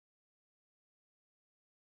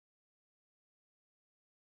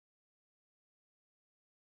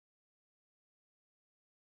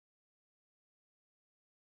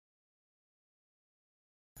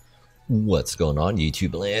What's going on,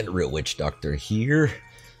 YouTube land? Real Witch Doctor here.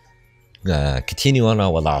 Continue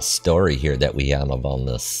on with our story here that we have on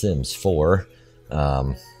the Sims 4.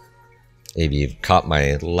 If you've caught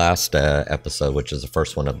my last episode, which is the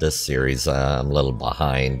first one of this series, I'm a little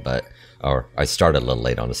behind, or I started a little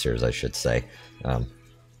late on the series, I should say.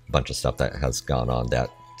 Bunch of stuff that has gone on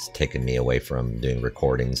that's taken me away from doing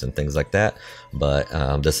recordings and things like that. But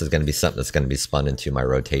this is going to be something that's going to be spun into my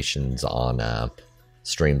rotations on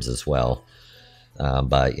streams as well.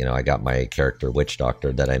 But you know, I got my character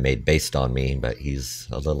Witch0kt0r that I made based on me, but he's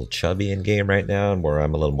a little chubby in game right now, and where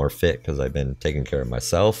I'm a little more fit because I've been taking care of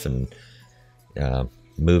myself and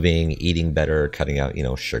moving, eating better, cutting out, you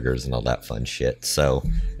know, sugars and all that fun shit. So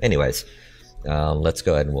anyways, let's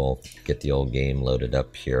go ahead and we'll get the old game loaded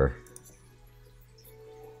up here.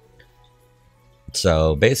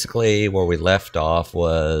 So basically where we left off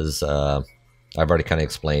was I've already kind of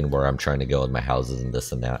explained where I'm trying to go with my houses and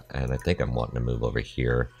this and that, and I think I'm wanting to move over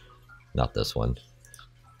here. Not this one.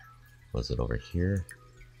 Was it over here?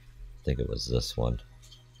 I think it was this one.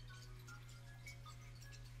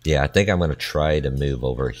 Yeah, I think I'm going to try to move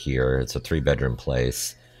over here. It's a 3-bedroom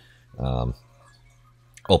place.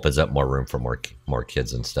 Opens up more room for more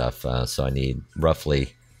kids and stuff. So I need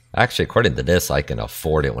roughly, actually according to this, I can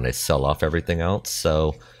afford it when I sell off everything else.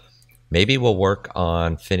 So maybe we'll work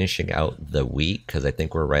on finishing out the week, because I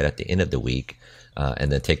think we're right at the end of the week,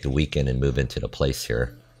 and then take the weekend and move into the place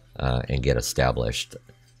here and get established.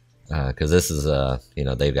 Because this is, you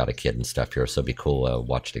know, they've got a kid and stuff here, so it'd be cool to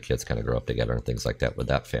watch the kids kind of grow up together and things like that with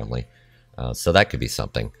that family. So that could be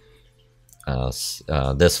something.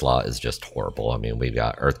 This law is just horrible. I mean, we've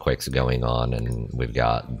got earthquakes going on, and we've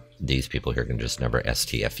got these people here can just never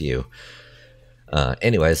STFU.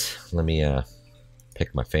 Anyways, let me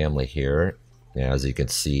pick my family here. Yeah, as you can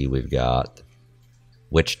see, we've got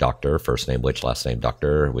Witch0kt0r, first name Witch, last name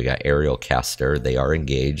Doctor. We got Ariel Caster. They are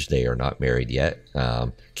engaged. They are not married yet.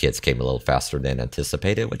 Kids came a little faster than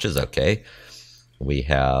anticipated, which is okay. We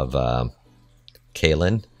have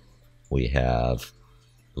Kaylin. We have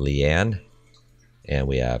Leanne. And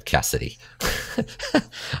we have Cassidy.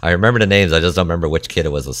 I remember the names. I just don't remember which kid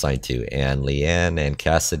it was assigned to. And Leanne and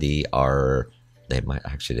Cassidy are... They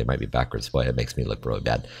might be backwards. Boy, it makes me look really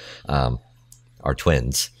bad. Are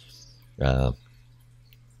twins.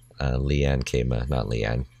 Leanne came, not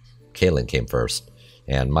Leanne, Kaylin came first.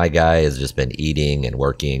 And my guy has just been eating and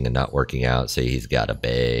working and not working out. So he's got a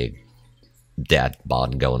big dad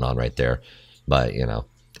bod going on right there. But, you know,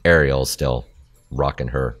 Ariel's still rocking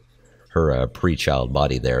her pre-child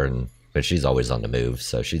body there. But she's always on the move.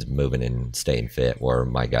 So she's moving and staying fit. Where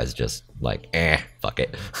my guy's just like, fuck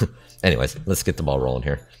it. Anyways, let's get the ball rolling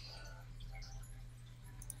here.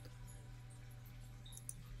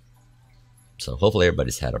 So hopefully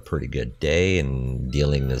everybody's had a pretty good day and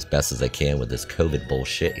dealing as best as they can with this COVID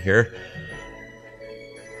bullshit here.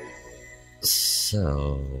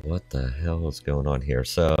 So what the hell is going on here?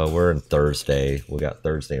 So we're in Thursday. We got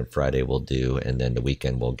Thursday and Friday we'll do, and then the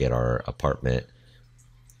weekend we'll get our apartment.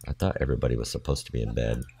 I thought everybody was supposed to be in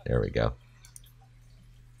bed. There we go.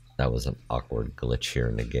 That was an awkward glitch here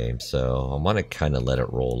in the game. So I want to kind of let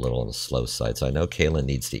it roll a little on the slow side. So I know Kaylin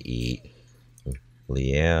needs to eat.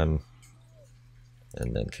 Leanne.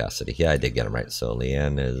 And then Cassidy. Yeah, I did get him right. So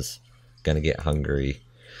Leanne is going to get hungry.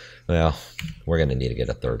 Well, we're going to need to get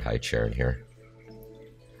a third high chair in here.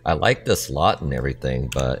 I like this lot and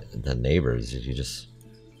everything, but the neighbors, you just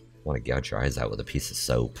want to gouge your eyes out with a piece of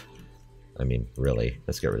soap. I mean, really.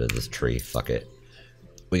 Let's get rid of this tree. Fuck it.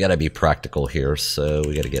 We got to be practical here, so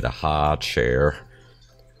we got to get a high chair.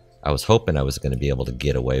 I was hoping I was going to be able to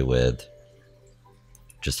get away with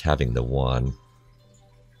just having the one.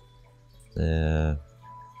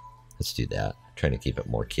 Let's do that. Trying to keep it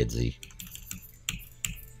more kidsy.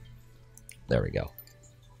 There we go.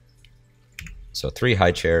 So 3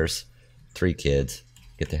 high chairs, 3 kids.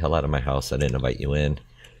 Get the hell out of my house. I didn't invite you in.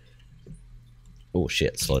 Oh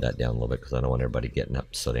shit, slow that down a little bit because I don't want everybody getting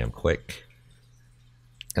up so damn quick.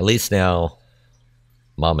 At least now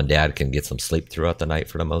mom and dad can get some sleep throughout the night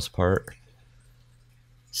for the most part.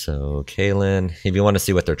 So Kaylin, if you want to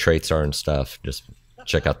see what their traits are and stuff, just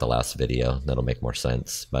check out the last video. That'll make more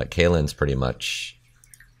sense. But Kaylin's pretty much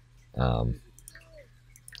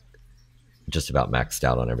just about maxed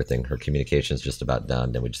out on everything. Her communication's just about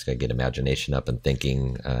done. Then we just gotta get imagination up and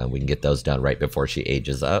thinking. We can get those done right before she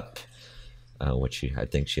ages up, which I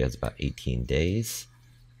think she has about 18 days.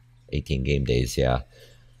 18 game days, yeah.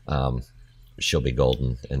 She'll be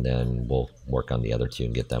golden, and then we'll work on the other 2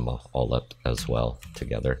 and get them all up as well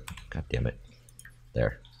together. God damn it.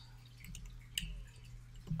 There.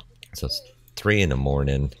 So it's 3 in the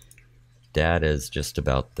morning. Dad is just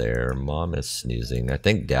about there. Mom is snoozing. I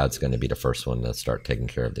think Dad's going to be the first one to start taking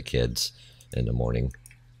care of the kids in the morning.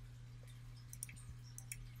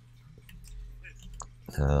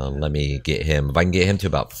 Let me get him. If I can get him to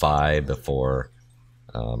about 5 before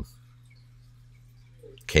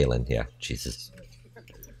Kaylin. Yeah, Jesus.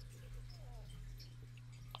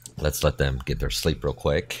 Let's let them get their sleep real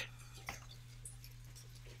quick.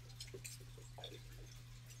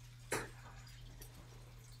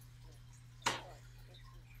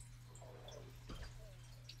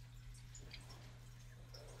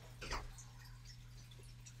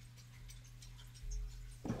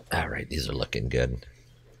 All right, these are looking good.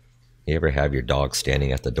 You ever have your dog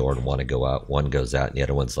standing at the door and want to go out? One goes out and the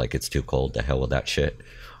other one's like, it's too cold. The hell with that shit.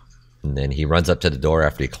 And then he runs up to the door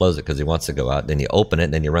after he closes it because he wants to go out. Then you open it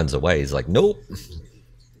and then he runs away. He's like, nope.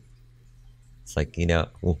 It's like, you know,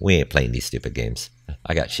 we ain't playing these stupid games.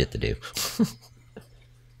 I got shit to do.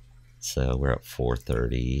 So we're at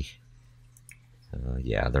 4:30.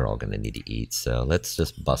 Yeah, they're all going to need to eat. So let's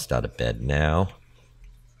just bust out of bed now.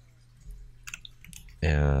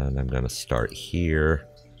 And I'm going to start here.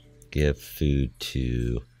 Give food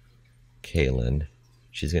to Kaylin.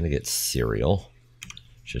 She's going to get cereal.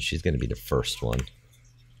 So she's going to be the first one.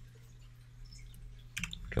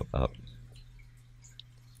 Go up.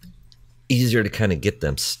 Easier to kind of get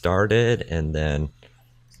them started, and then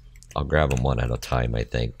I'll grab them one at a time, I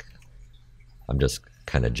think. I'm just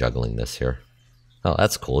kind of juggling this here. Oh,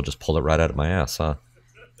 that's cool. Just pull it right out of my ass, huh?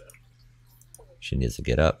 She needs to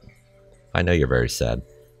get up. I know you're very sad.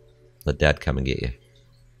 Let Dad come and get you.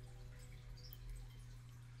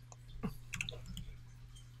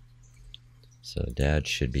 So Dad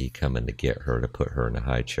should be coming to get her, to put her in a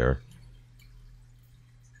high chair.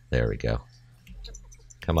 There we go.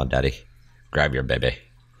 Come on, Daddy. Grab your baby.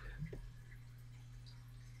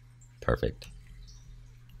 Perfect.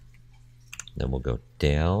 Then we'll go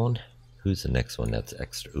down. Who's the next one that's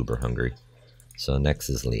extra uber hungry? So next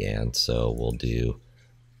is Leanne. So we'll do...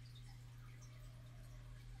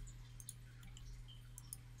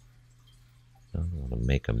 I don't want to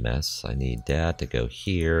make a mess. I need Dad to go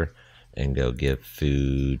here and go give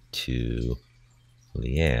food to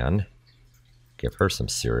Leanne. Give her some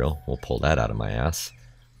cereal. We'll pull that out of my ass.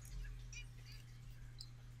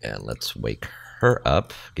 And let's wake her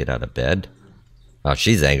up. Get out of bed. Oh,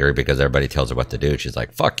 she's angry because everybody tells her what to do. She's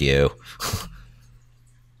like, fuck you.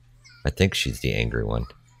 I think she's the angry one.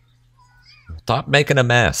 Stop making a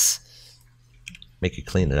mess. Make you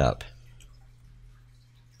clean it up.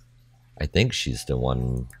 I think she's the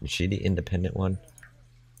one. Is she the independent one?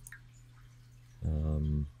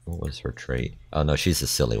 What was her trait? Oh no, she's the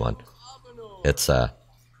silly one. It's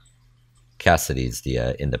Cassidy's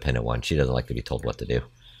the independent one. She doesn't like to be told what to do.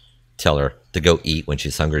 Tell her to go eat when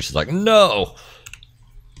she's hungry. She's like, no!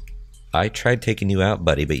 I tried taking you out,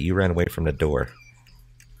 buddy, but you ran away from the door.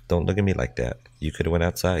 Don't look at me like that. You could have went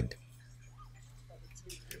outside.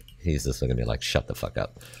 He's just looking at me like, shut the fuck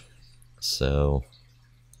up. So,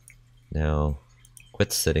 now,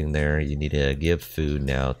 quit sitting there. You need to give food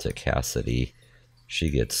now to Cassidy. She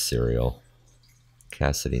gets cereal.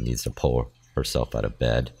 Cassidy needs to pull herself out of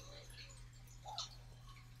bed.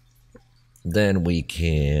 Then we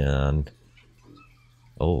can...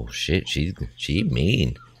 Oh, shit, she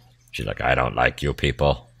mean. She's like, I don't like you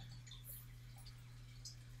people.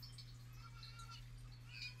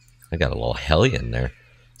 I got a little hellion there.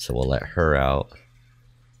 So we'll let her out.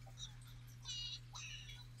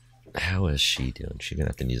 How is she doing? She's gonna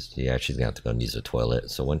have to use... Yeah, she's gonna have to go use the toilet.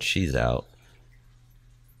 So once she's out,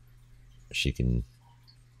 she can...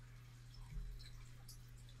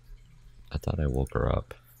 I thought I woke her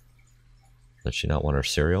up. Does she not want her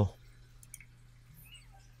cereal?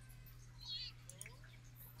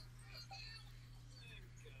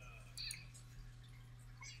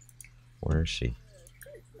 Where is she?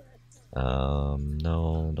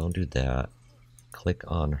 No, don't do that. Click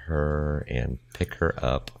on her and pick her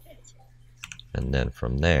up. And then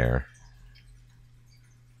from there,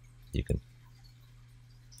 you can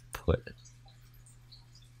put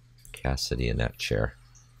Cassidy in that chair.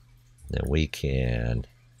 Then we can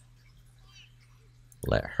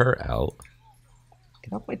let her out.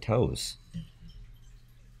 Get off my toes.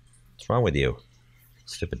 What's wrong with you?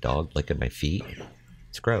 Stupid dog licking my feet.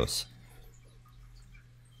 It's gross.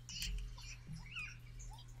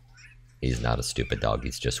 He's not a stupid dog,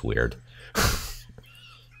 he's just weird.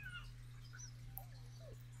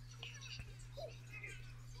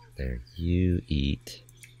 There, you eat.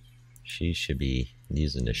 She should be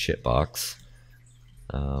using the shit box.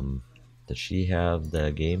 Does she have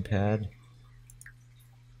the gamepad?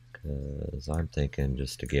 Because I'm thinking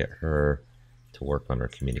just to get her to work on her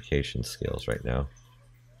communication skills right now.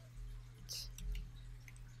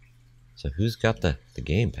 So who's got the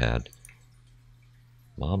gamepad?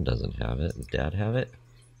 Mom doesn't have it. Does Dad have it?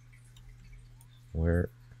 Where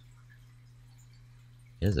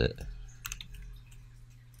is it?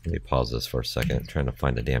 Let me pause this for a second. I'm trying to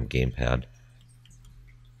find the damn gamepad.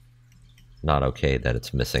 Not okay that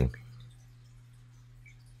it's missing.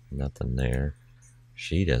 Nothing there.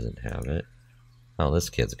 She doesn't have it. Oh, this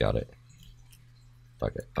kid's got it.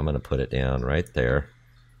 Fuck it. I'm going to put it down right there.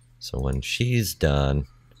 So when she's done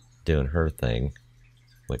doing her thing,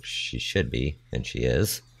 which she should be, and she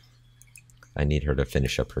is, I need her to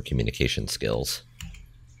finish up her communication skills.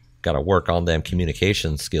 Gotta work on them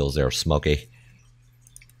communication skills there, Smokey.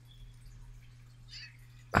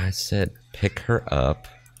 I said pick her up.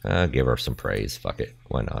 I'll give her some praise. Fuck it.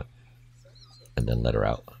 Why not? And then let her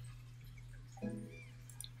out.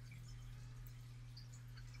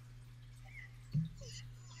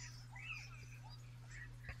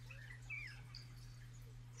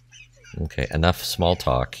 Okay, enough small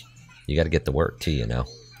talk. You got to get to work too, you know.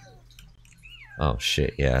 Oh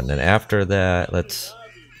shit, yeah. And then after that, let's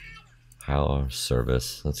our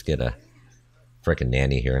service. Let's get a freaking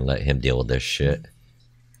nanny here and let him deal with this shit.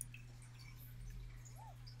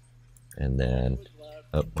 And then,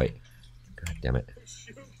 oh wait, god damn it.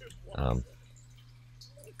 I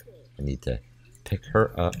need to pick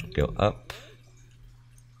her up, go up,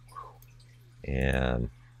 and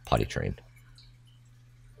potty train.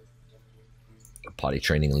 Potty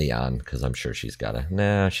training Leon, because I'm sure she's got to.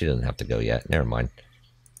 Nah, she doesn't have to go yet. Never mind.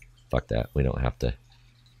 Fuck that. We don't have to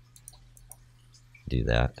do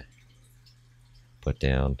that. Put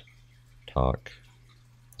down, talk,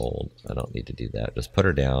 hold. I don't need to do that. Just put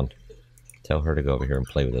her down. Tell her to go over here and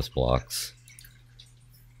play with those blocks.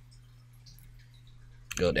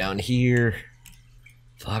 Go down here.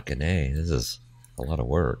 Fucking A. This is a lot of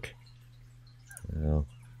work. Well,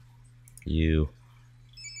 you.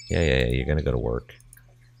 Yeah, you're gonna go to work.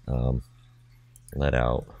 Let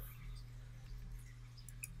out.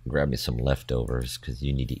 Grab me some leftovers because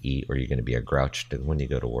you need to eat or you're gonna be a grouch when you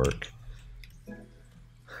go to work.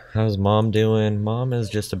 How's Mom doing? Mom is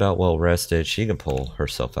just about well rested. She can pull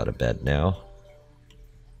herself out of bed now.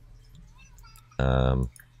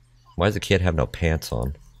 Why does the kid have no pants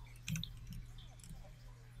on?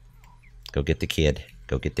 Go get the kid.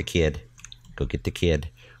 Go get the kid. Go get the kid.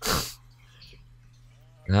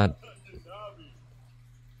 God.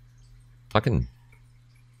 Fucking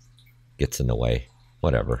gets in the way.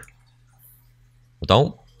 Whatever.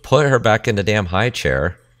 Don't put her back in the damn high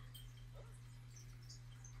chair.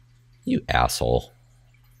 You asshole.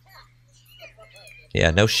 Yeah,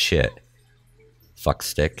 no shit. Fuck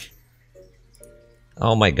stick.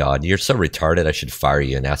 Oh my god, you're so retarded I should fire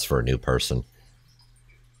you and ask for a new person.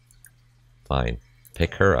 Fine.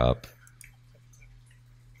 Pick her up.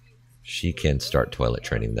 She can start toilet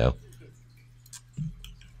training though.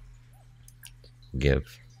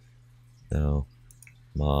 Give. No.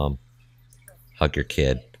 Mom. Hug your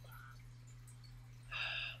kid.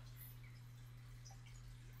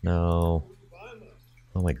 No.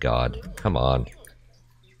 Oh my god. Come on.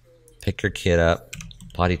 Pick your kid up.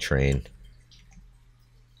 Potty train.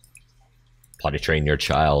 Potty train your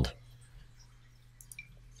child.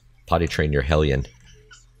 Potty train your hellion.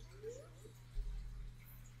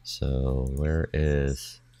 So where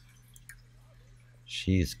is...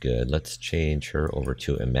 She's good. Let's change her over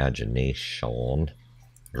to imagination.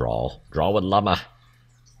 Draw with llama.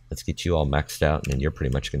 Let's get you all maxed out, and then you're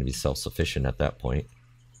pretty much going to be self-sufficient at that point.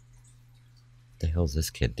 What the hell's this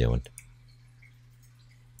kid doing?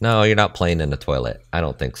 No, you're not playing in the toilet. I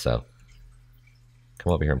don't think so.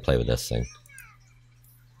 Come over here and play with this thing.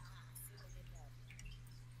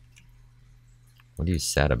 What are you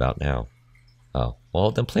sad about now? Oh,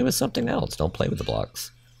 well, then play with something else. Don't play with the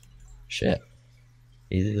blocks. Shit.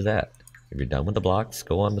 Easy as that. If you're done with the blocks,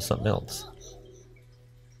 go on to something else.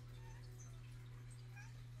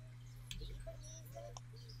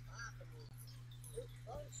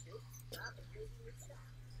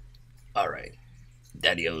 Alright.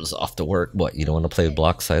 Daddy-O's off to work. What, you don't want to play with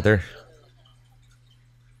blocks either?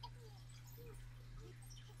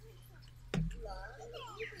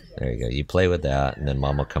 There you go. You play with that, and then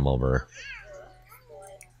Mom will come over.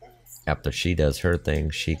 After she does her thing,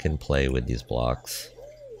 she can play with these blocks.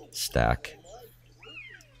 Stack.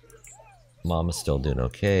 Mom is still doing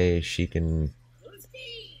okay. She can...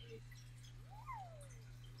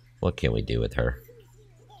 What can we do with her?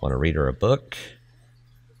 Want to read her a book?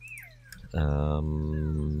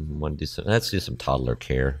 Want to do some... Let's do some toddler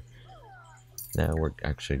care. Now we're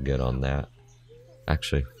actually good on that.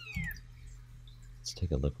 Actually... Let's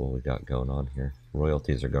take a look what we got going on here.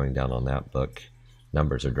 Royalties are going down on that book.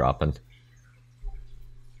 Numbers are dropping.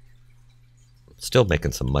 Still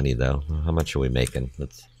making some money though. How much are we making?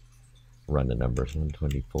 Let's run the numbers.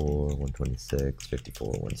 124, 126, 54,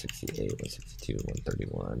 168, 162,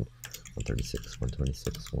 131, 136,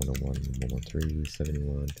 126, 101, 113,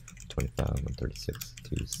 71, 25, 136,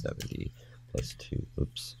 270, plus 2,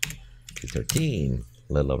 oops, 213.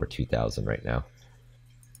 A little over 2,000 right now.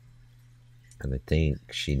 And I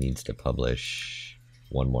think she needs to publish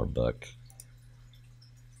one more book.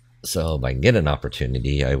 So if I can get an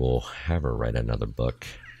opportunity, I will have her write another book.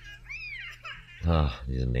 Ah,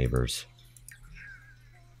 these neighbors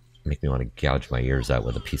make me want to gouge my ears out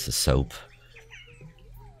with a piece of soap.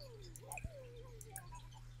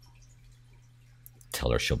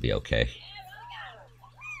 Tell her she'll be okay.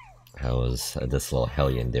 How is this little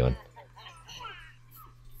hellion doing?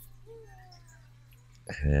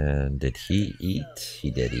 And did he eat?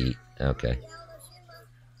 He did eat. Okay.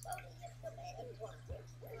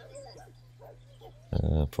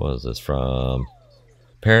 What was this from?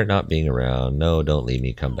 Parent not being around. No, don't leave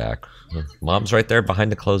me. Come back. Mom's right there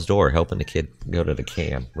behind the closed door helping the kid go to the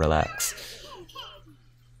cam. Relax.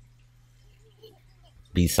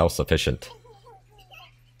 Be self-sufficient.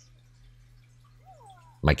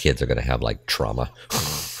 My kids are going to have like trauma.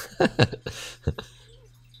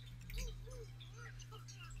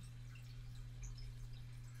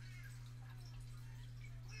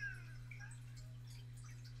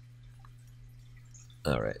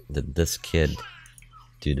 Alright, did this kid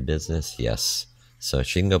do the business? Yes. So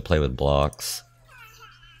she can go play with blocks.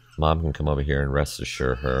 Mom can come over here and rest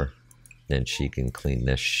assure her. Then she can clean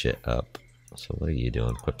this shit up. So what are you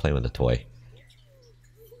doing? Quit playing with the toy.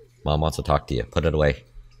 Mom wants to talk to you. Put it away.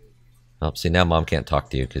 Oh, see, now Mom can't talk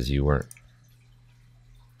to you because you weren't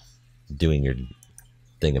doing your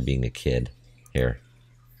thing of being a kid. Here.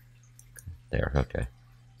 There, okay.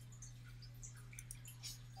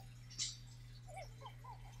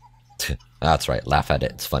 That's right, laugh at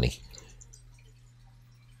it, it's funny.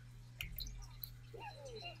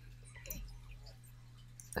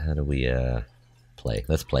 How do we play?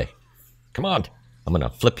 Let's play. Come on! I'm gonna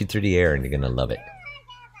flip you through the air and you're gonna love it.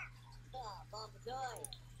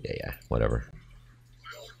 Yeah, whatever.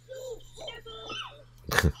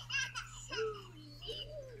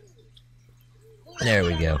 There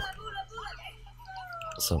we go.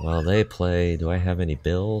 So while they play, do I have any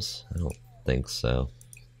bills? I don't think so.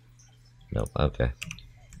 Nope, okay.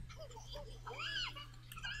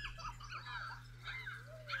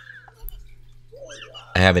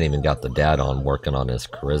 I haven't even got the dad on working on his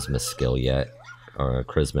charisma skill yet, or a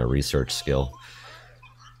charisma research skill.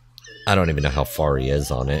 I don't even know how far he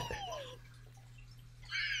is on it.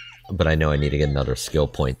 But I know I need to get another skill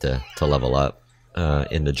point to level up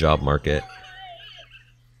in the job market.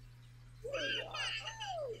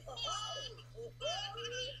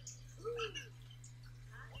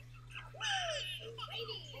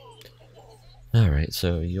 Alright,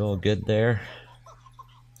 so you all good there?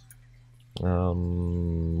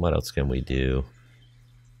 What else can we do?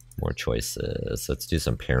 More choices. Let's do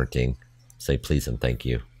some parenting. Say please and thank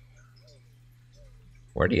you.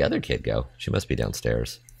 Where'd the other kid go? She must be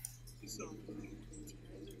downstairs.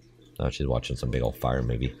 Oh, she's watching some big old fire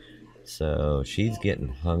movie. So she's getting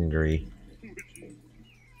hungry.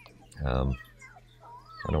 I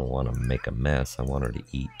don't want to make a mess. I want her to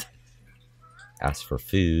eat. Ask for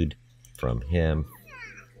food from him.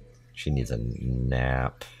 She needs a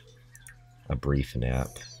nap. A brief nap.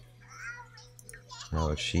 How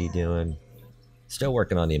is she doing? Still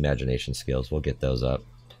working on the imagination skills. We'll get those up.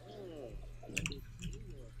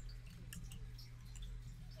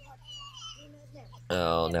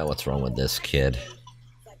 Oh, now what's wrong with this kid?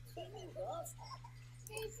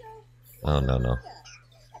 Oh, no.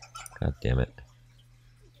 God damn it.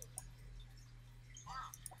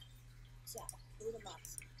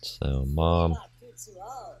 So, Mom.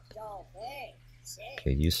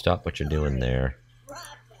 Okay, you stop what you're doing there.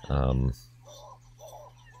 Tell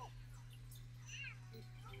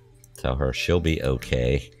her she'll be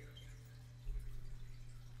okay.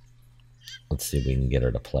 Let's see if we can get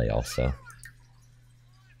her to play also.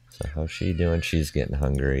 So how's she doing? She's getting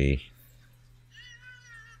hungry.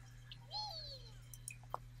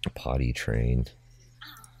 Potty train.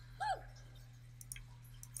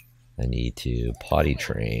 I need to potty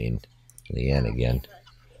train Leanne again.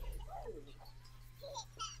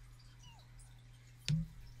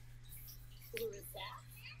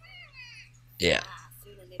 Yeah.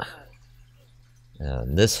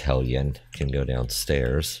 And this hellion can go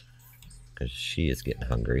downstairs because she is getting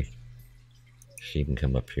hungry. She can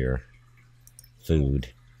come up here.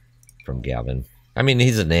 Food from Gavin. I mean,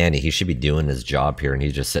 he's a nanny. He should be doing his job here, and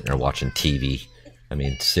he's just sitting there watching TV. I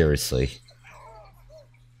mean, seriously.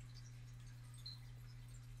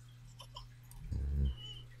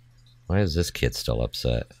 Why is this kid still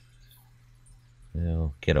upset? You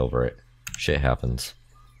know, get over it. Shit happens.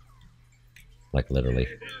 Like, literally.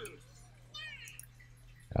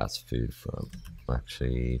 Ask food from...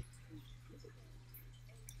 Actually...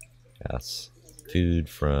 Ask food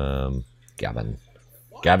from... Gavin.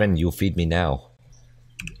 Gavin, you'll feed me now.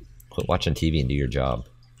 Quit watching TV and do your job.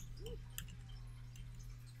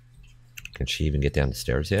 Can she even get down the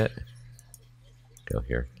stairs yet? Go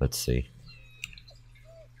here. Let's see.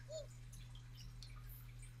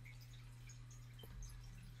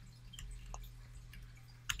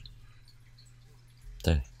 What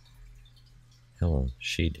the hell is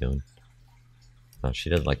she doing? Oh, she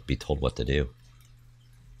doesn't like to be told what to do.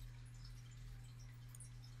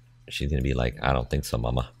 She's gonna be like, I don't think so,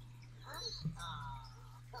 mama.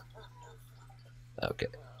 Okay.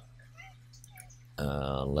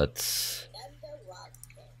 Let's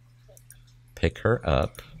pick her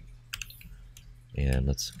up. And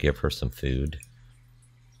let's give her some food.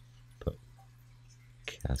 Put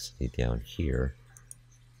Cassidy down here.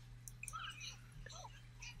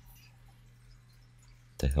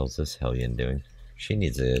 What the hell's this hellion doing? She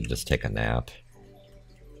needs to just take a nap.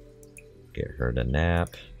 Get her to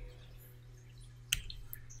nap.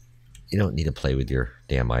 You don't need to play with your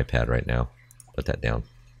damn iPad right now. Put that down.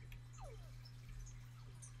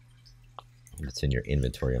 It's in your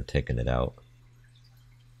inventory. I'm taking it out.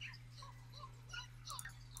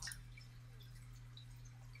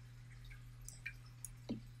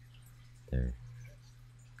 There.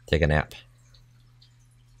 Take a nap.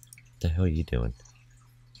 What the hell are you doing?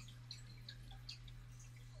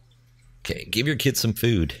 Okay, give your kid some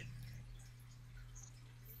food.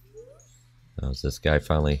 How's this guy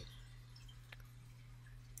finally...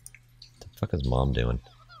 What the fuck is mom doing?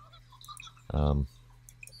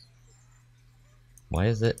 Why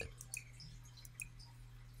is it?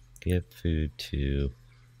 Give food to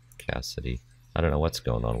Cassidy. I don't know what's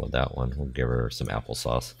going on with that one. We'll give her some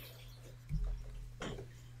applesauce.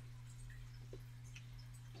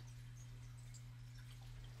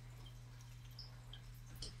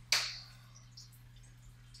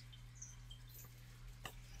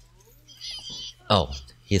 Oh,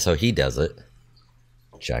 so he does it.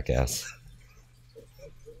 Jackass.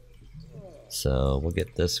 So we'll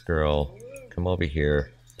get this girl. Come over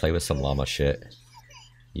here. Play with some llama shit.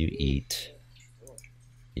 You eat.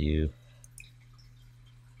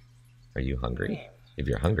 Are you hungry? If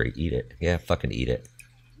you're hungry, eat it. Yeah, fucking eat it.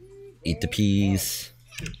 Eat the peas.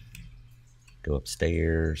 Go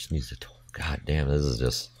upstairs. Use the toy. God damn, this is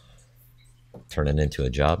just turning into a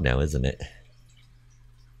job now, isn't it?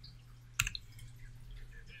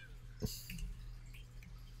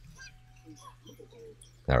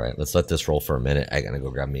 Alright, let's let this roll for a minute. I gotta go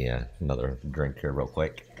grab me another drink here real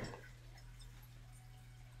quick.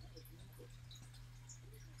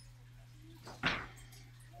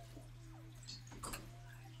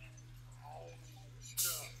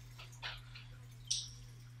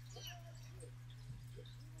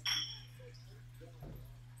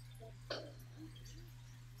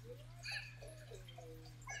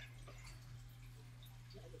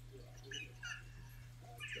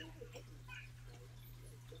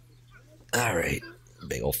 Alright,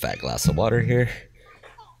 big old fat glass of water here.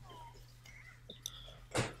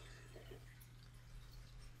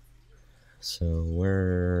 So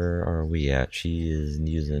where are we at? She is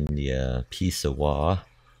using the piece of wah.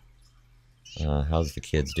 How's the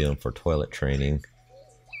kids doing for toilet training?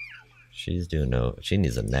 She's doing no. She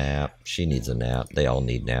needs a nap. She needs a nap. They all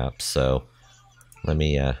need naps. So let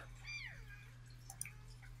me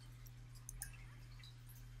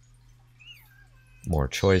more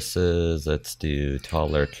choices. Let's do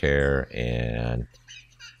toddler care and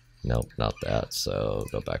nope, not that. So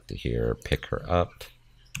go back to here, pick her up,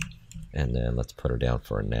 and then let's put her down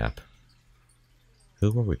for a nap.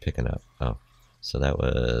 Who were we picking up? Oh, so that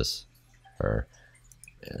was her.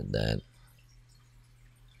 And then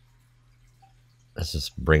let's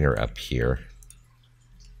just bring her up here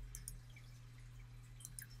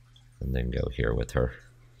and then go here with her.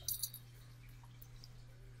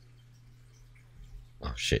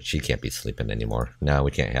 Oh shit, she can't be sleeping anymore. No, we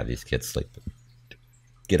can't have these kids sleeping.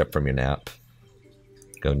 Get up from your nap.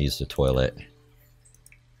 Go and use the toilet.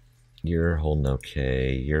 You're holding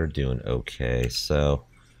okay. You're doing okay. So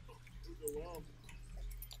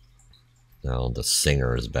now the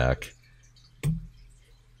singer is back.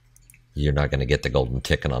 You're not going to get the golden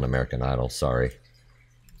ticket on American Idol. Sorry.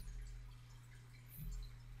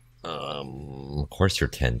 Of course you're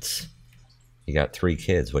tense. You got 3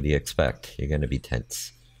 kids. What do you expect? You're going to be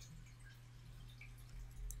tense.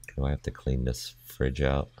 Do I have to clean this fridge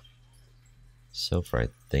out? So far, I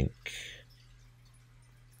think...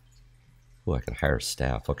 Ooh, I could hire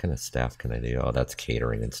staff. What kind of staff can I do? Oh, that's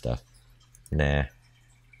catering and stuff. Nah,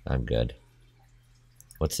 I'm good.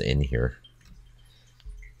 What's in here?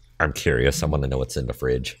 I'm curious. I want to know what's in the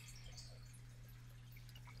fridge.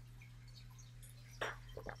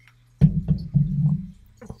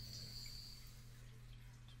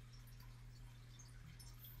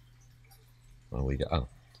 Oh, we got... Oh.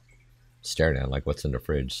 Staring at like what's in the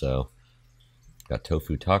fridge, so... Got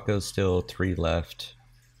tofu tacos still. 3 left.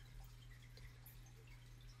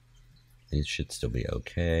 These should still be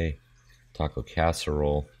okay. Taco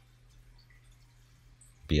casserole.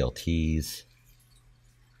 BLTs.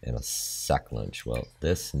 And a sack lunch. Well,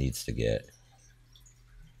 this needs to get...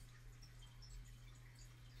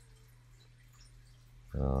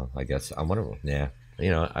 I guess I want to... Nah,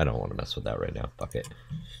 you know, I don't want to mess with that right now. Fuck it.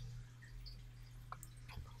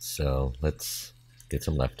 So, let's get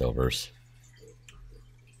some leftovers.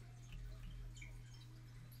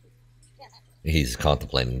 He's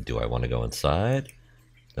contemplating, do I want to go inside?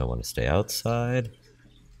 Do I want to stay outside?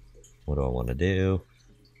 What do I want to do?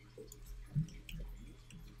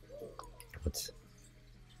 What's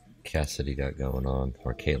Cassidy got going on?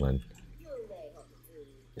 Or Caitlin?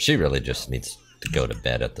 She really just needs to go to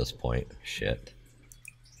bed at this point. Shit.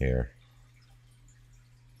 Here.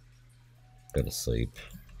 Go to sleep.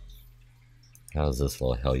 How's this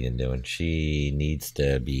little hellion doing? She needs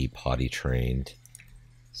to be potty trained.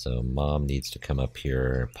 So mom needs to come up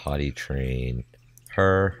here, potty train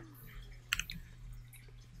her.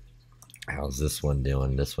 How's this one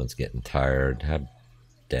doing? This one's getting tired. Have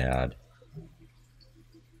dad.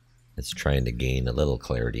 It's trying to gain a little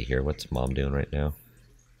clarity here. What's mom doing right now?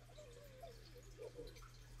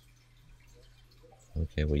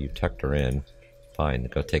 Okay, well you tucked her in. Fine,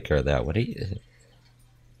 go take care of that. What do you...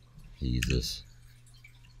 Jesus.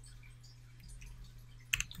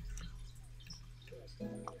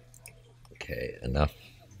 Okay, enough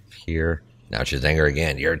here. Now she's angry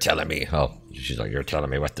again. You're telling me. Oh, she's like, you're telling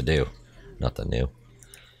me what to do. Nothing new.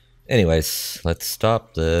 Anyways, let's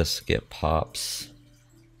stop this. Get Pops.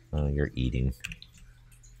 Oh, you're eating.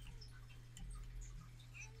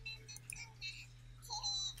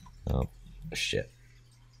 Oh, shit.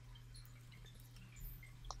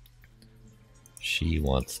 She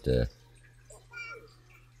wants to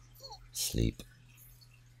sleep.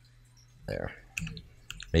 There.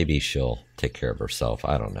 Maybe she'll take care of herself.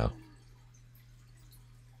 I don't know.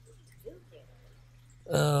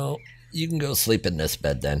 Oh, you can go sleep in this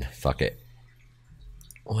bed then. Fuck it.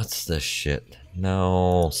 What's this shit?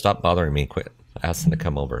 No, stop bothering me. Quit asking to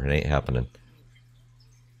come over. It ain't happening.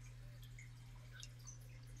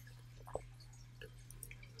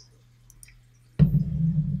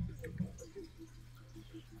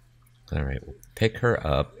 Alright, we'll pick her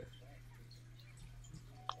up.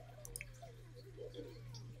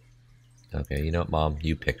 Okay, you know what, Mom?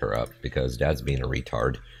 You pick her up because Dad's being a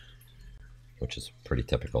retard. Which is pretty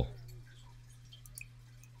typical.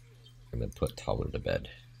 And then put Tyler to bed.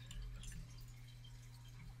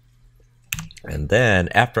 And then,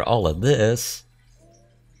 after all of this...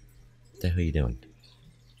 What the hell are you doing?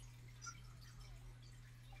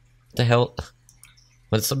 What the hell?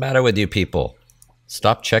 What's the matter with you people?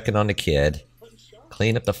 Stop checking on the kid.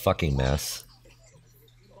 Clean up the fucking mess.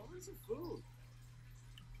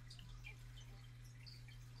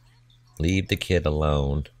 Leave the kid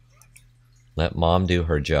alone. Let Mom do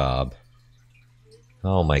her job.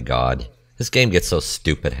 Oh my god. This game gets so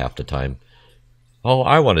stupid half the time. Oh,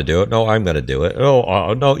 I want to do it. No, I'm going to do it.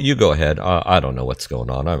 Oh, no, you go ahead. I don't know what's going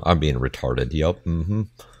on. I'm being retarded. Yep.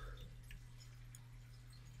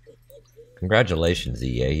 Congratulations,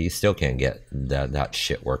 EA. You still can't get that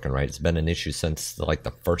shit working right. It's been an issue since, like,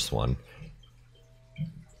 the first one.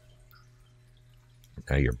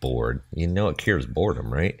 Now you're bored. You know it cures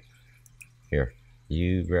boredom, right? Here.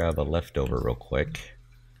 You grab a leftover real quick.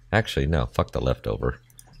 Actually, no. Fuck the leftover.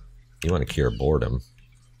 You want to cure boredom.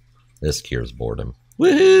 This cures boredom.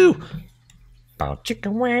 Woohoo! Bow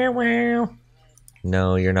chicken wow wow.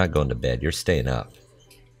 No, you're not going to bed. You're staying up.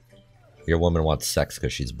 Your woman wants sex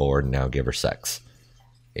because she's bored, and now give her sex.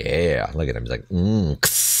 Yeah, look at him. He's like,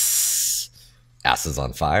 ass is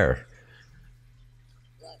on fire.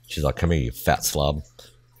 She's like, come here, you fat slob.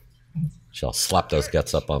 She'll slap those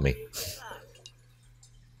guts up on me.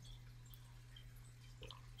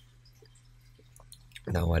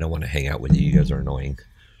 No, I don't want to hang out with you. You guys are annoying.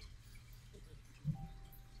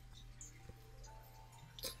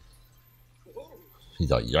 He's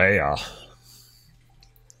like, yeah.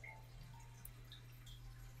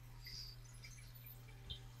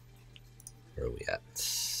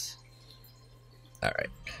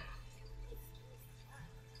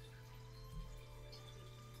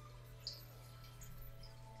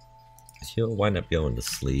 She'll wind up going to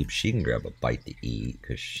sleep. She can grab a bite to eat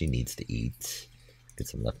because she needs to eat. Get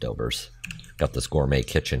some leftovers. Got this gourmet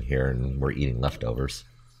kitchen here and we're eating leftovers.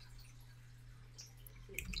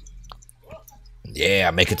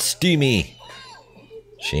 Yeah, make it steamy.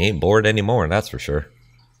 She ain't bored anymore, that's for sure.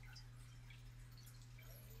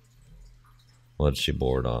 What's she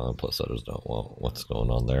bored on? Plus others don't want what's going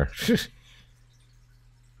on there.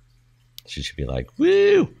 She should be like,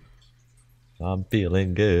 woo! I'm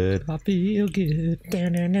feeling good. I feel good.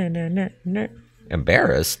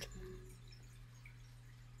 Embarrassed?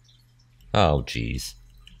 Oh, jeez.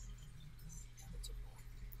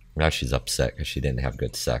 Now she's upset because she didn't have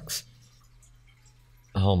good sex.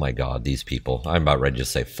 Oh my god, these people. I'm about ready to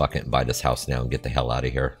say fuck it and buy this house now and get the hell out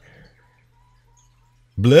of here.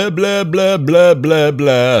 Blah, blah, blah, blah, blah,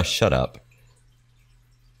 blah. Shut up.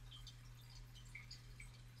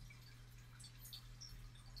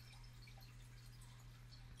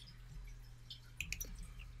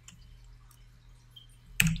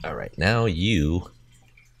 Alright, now you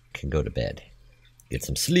can go to bed. Get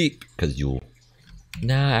some sleep, because you'll...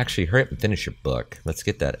 Nah, actually, hurry up and finish your book. Let's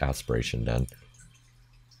get that aspiration done.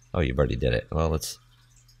 Oh, you've already did it. Well, let's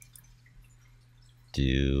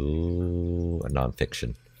do a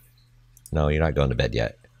nonfiction. No, you're not going to bed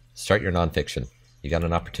yet. Start your nonfiction. You got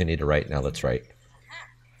an opportunity to write. Now let's write.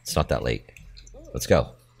 It's not that late. Let's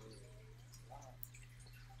go.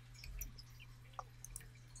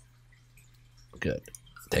 Good.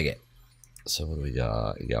 Take it. So what do we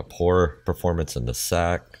got? You got poor performance in the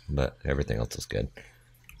sack, but everything else is good.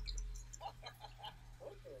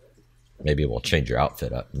 Maybe we'll change your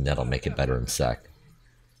outfit up, and that'll make it better in sack.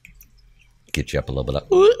 Get you up a little bit up.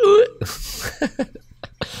 Ooh, ooh.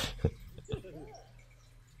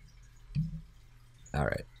 All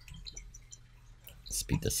right.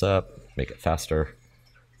 Speed this up. Make it faster.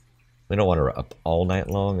 We don't want her up all night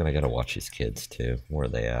long, and I gotta watch these kids too. Where are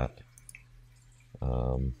they at?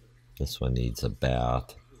 This one needs a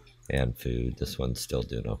bath and food. This one's still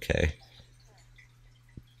doing okay.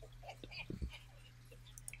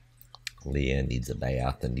 Leanne needs a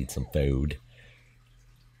bath and needs some food.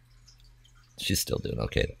 She's still doing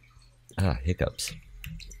okay. Ah, hiccups.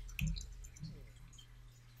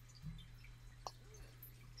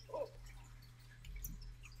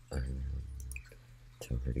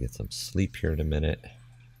 Tell her to get some sleep here in a minute.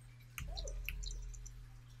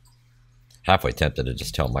 Halfway tempted to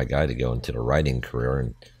just tell my guy to go into the writing career,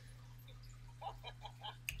 and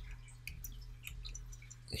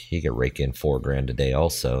he could rake in $4 grand a day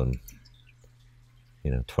also, and you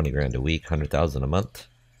know, 20 grand a week, 100,000 a month.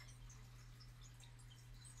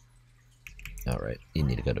 All right, you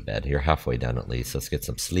need to go to bed. You're halfway done at least. Let's get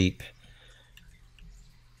some sleep.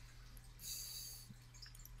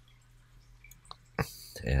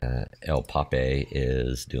 El Pape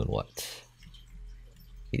is doing what?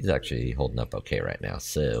 He's actually holding up okay right now.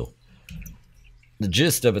 So the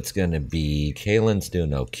gist of it's going to be Kaylin's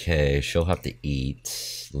doing okay. She'll have to eat.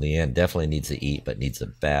 Leanne definitely needs to eat, but needs a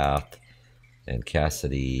bath. And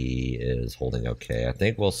Cassidy is holding okay. I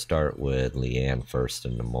think we'll start with Leanne first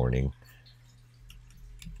in the morning.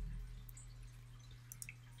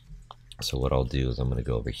 So what I'll do is I'm going to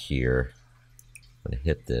go over here. I'm going to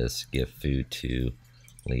hit this, give food to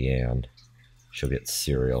Leanne. She'll get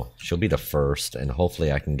cereal. She'll be the first, and hopefully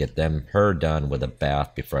I can get her done with a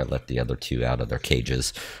bath before I let the other two out of their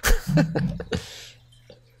cages.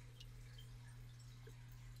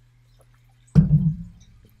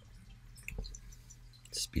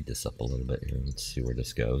 Speed this up a little bit here. Let's see where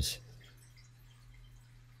this goes.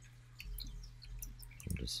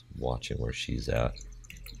 I'm just watching where she's at.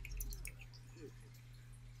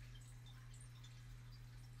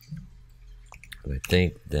 I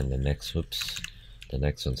think then the next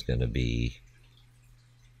one's gonna be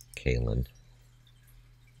Kaylin.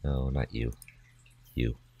 No, not you.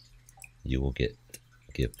 You will give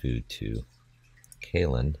food to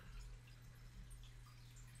Kaylin.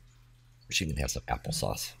 She can have some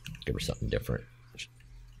applesauce. Give her something different.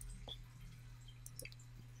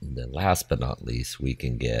 And then last but not least, we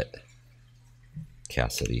can get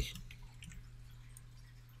Cassidy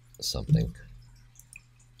something.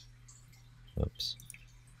 Oops.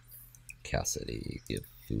 Cassidy. Give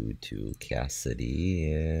food to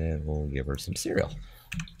Cassidy, and we'll give her some cereal.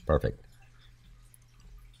 Perfect.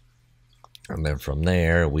 And then from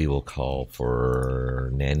there, we will call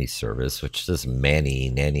for nanny service, which is nanny,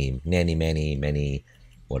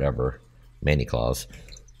 whatever, Manny Claus.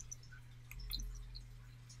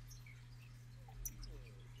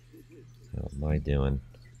 How am I doing?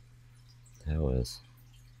 How is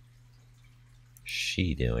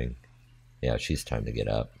she doing? Yeah, she's time to get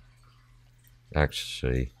up.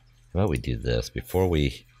 Actually, How about we do this before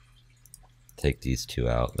we take these two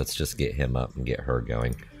out? Let's just get him up and get her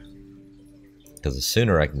going. Because the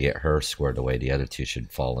sooner I can get her squared away, the other two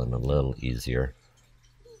should fall in a little easier.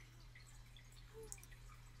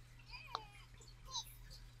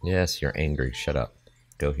 Yes, you're angry. Shut up.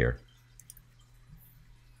 Go here.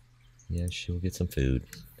 Yeah, she'll get some food.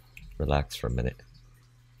 Relax for a minute.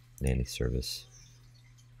 Nanny service.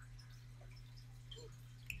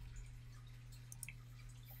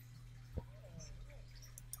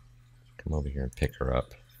 Come over here and pick her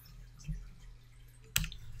up.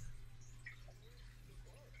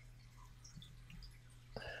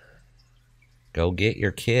 Go get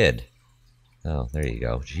your kid. Oh, there you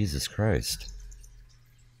go. Jesus Christ.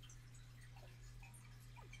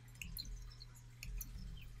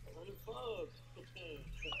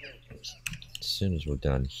 As soon as we're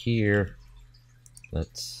done here,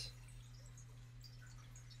 let's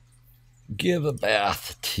give a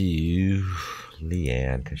bath to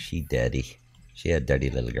Leanne, because she dirty. She a dirty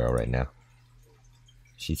little girl right now.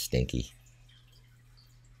 She's stinky.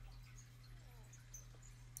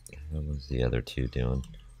 How was the other two doing?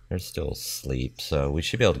 They're still asleep, so we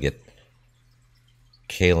should be able to get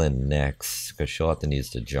Kaylin next, because she'll have to use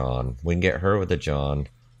the John. We can get her with the John.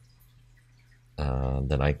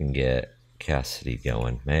 Then I can get Cassidy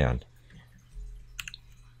going. Man.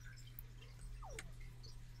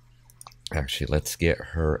 Actually, let's get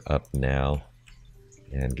her up now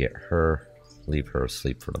and get her, leave her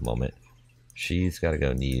asleep for the moment. She's got to go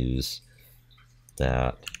and use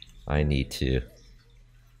that. I need to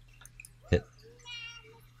hit,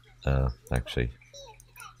 actually,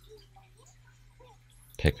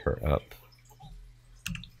 pick her up.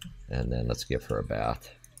 And then let's give her a bath.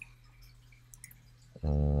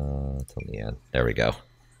 Till the end. There we go.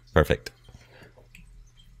 Perfect.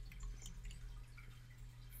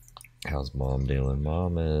 How's Mom doing?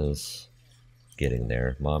 Mom is getting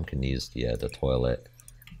there. Mom can use the toilet.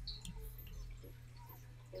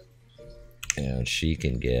 And she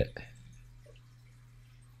can give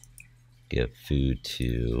food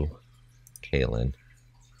to Kaylin.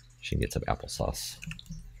 She can get some applesauce.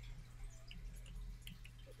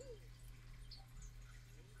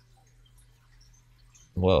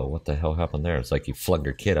 Whoa, what the hell happened there? It's like you flung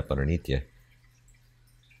your kid up underneath you.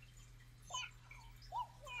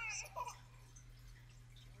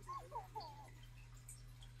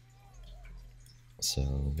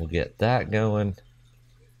 So we'll get that going.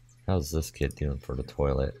 How's this kid doing for the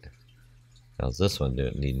toilet? How's this one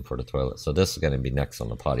needing for the toilet? So this is going to be next on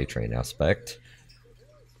the potty train aspect.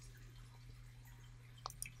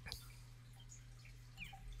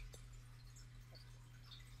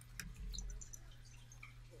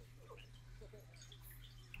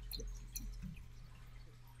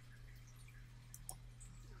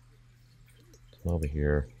 Come over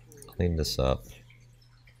here, clean this up.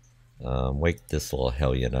 Wake this little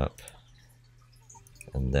hellion up.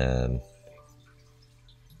 And then...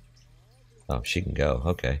 oh, she can go.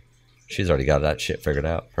 Okay. She's already got that shit figured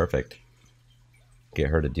out. Perfect. Get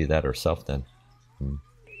her to do that herself then.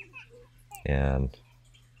 And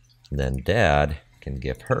then Dad can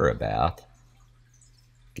give her a bath.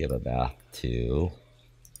 Give a bath to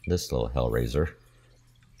this little hellraiser.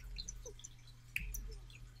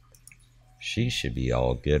 She should be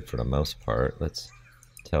all good for the most part. Let's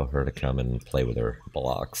tell her to come and play with her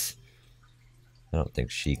blocks. I don't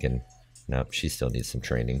think she can... nope, she still needs some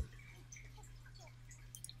training.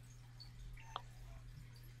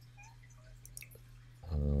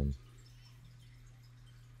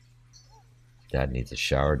 Dad needs a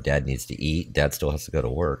shower. Dad needs to eat. Dad still has to go to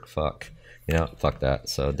work. Fuck. You know, fuck that.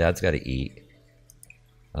 So Dad's got to eat.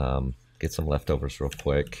 Get some leftovers real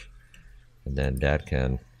quick. And then Dad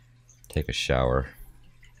can take a shower.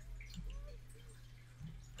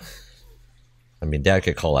 I mean, Dad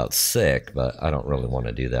could call out sick, but I don't really want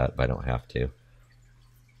to do that, but I don't have to.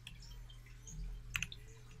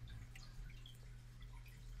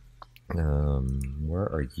 Where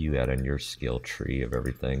are you at on your skill tree of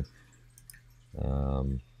everything?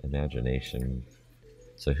 Imagination.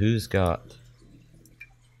 So who's got...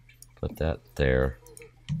 put that there.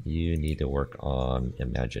 You need to work on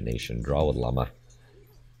imagination. Draw with llama.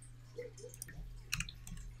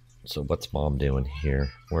 So what's Mom doing here?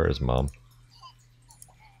 Where is Mom?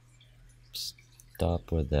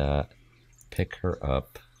 Stop with that. Pick her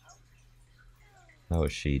up. How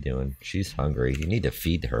is she doing? She's hungry. You need to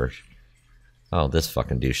feed her. Oh, this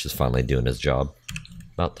fucking douche is finally doing his job.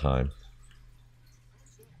 About time.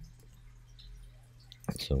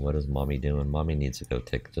 So what is Mommy doing? Mommy needs to go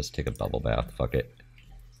just take a bubble bath. Fuck it.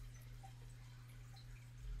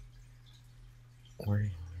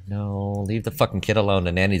 Where No, leave the fucking kid alone.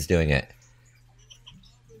 The nanny's doing it.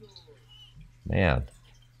 Man.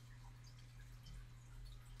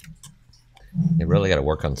 They really got to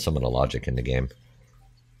work on some of the logic in the game.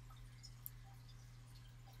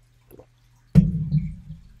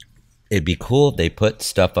 It'd be cool if they put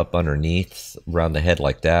stuff up underneath around the head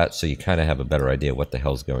like that, so you kind of have a better idea what the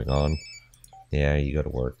hell's going on. Yeah, you go to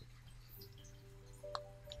work.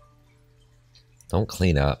 Don't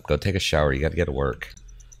clean up. Go take a shower. You got to get to work.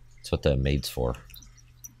 That's what the maid's for.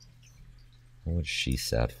 What is she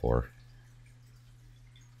sad for?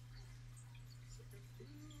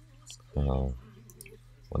 Oh.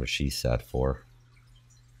 What is she sad for?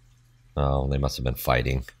 Oh, they must have been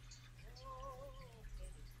fighting.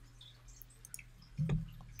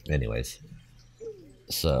 Anyways.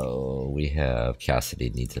 So we have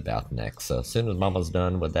Cassidy needs a bath next. So as soon as Mama's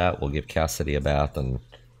done with that, we'll give Cassidy a bath. And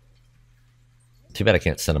too bad I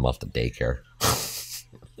can't send him off to daycare.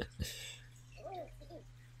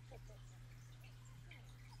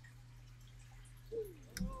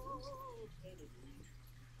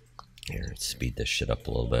 Here, let's speed this shit up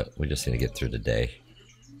a little bit. We just need to get through the day.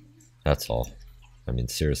 That's all. I mean,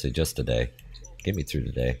 seriously, just a day. Get me through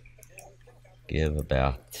the day. Give a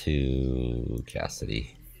bath to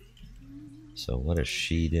Cassidy. So what is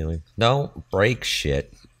she doing? Don't break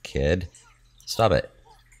shit, kid. Stop it.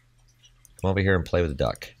 Come over here and play with the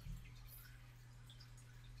duck.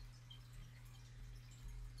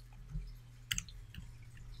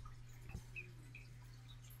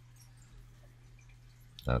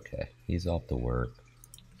 Okay, he's off to work.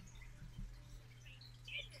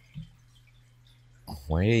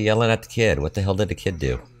 Why are you yelling at the kid? What the hell did the kid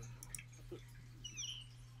do?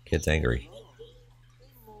 Kid's angry.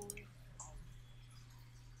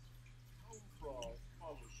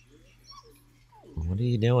 What are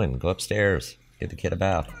you doing? Go upstairs. Get the kid a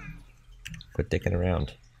bath. Quit dicking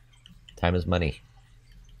around. Time is money.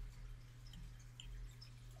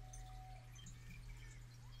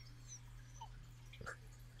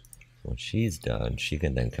 When she's done, she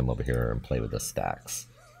can then come over here and play with the stacks.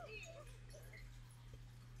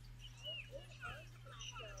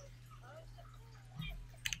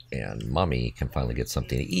 And Mommy can finally get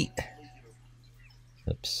something to eat.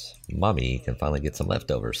 Oops. Mommy can finally get some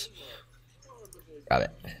leftovers. Got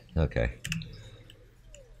it. Okay.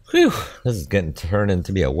 Whew. This is getting turned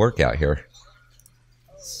into be a workout here.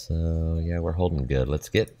 So, yeah, we're holding good. Let's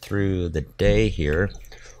get through the day here.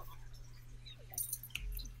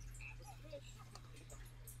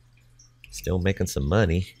 Still making some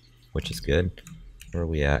money, which is good. Where are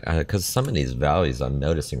we at? Because some of these values I'm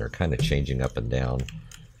noticing are kind of changing up and down.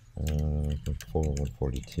 104,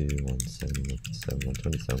 142, 170, 127,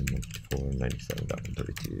 127, 154, 97,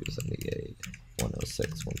 132, 78,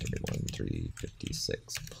 106, 131,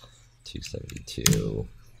 356, 272,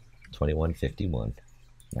 2151.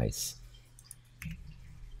 Nice.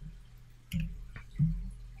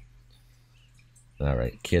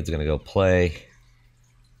 Alright, kid's gonna go play.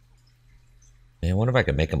 Man, I wonder if I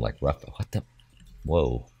could make him like rough. What the?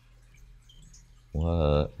 Whoa.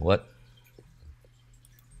 What?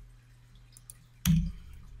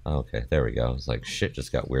 Okay, there we go. It's like shit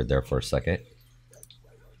just got weird there for a second.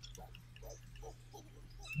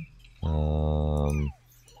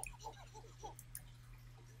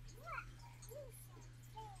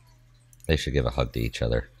 They should give a hug to each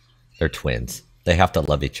other. They're twins. They have to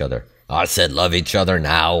love each other. I said love each other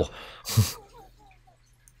now.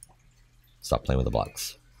 Stop playing with the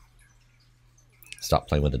blocks. Stop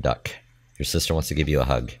playing with the duck. Your sister wants to give you a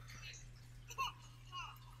hug.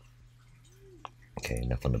 Okay,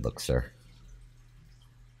 enough on the book, sir.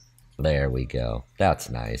 There we go. That's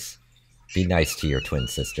nice. Be nice to your twin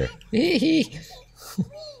sister.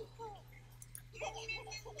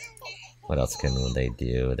 What else can they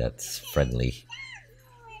do that's friendly?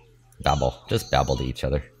 Babble. Just babble to each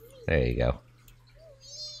other. There you go.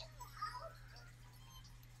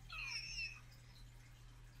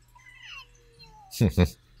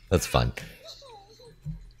 That's fun.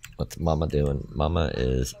 What's Mama doing? Mama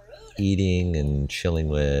is eating and chilling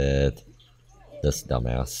with this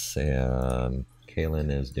dumbass, and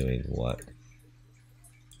Kaylin is doing what?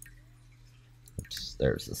 Oops,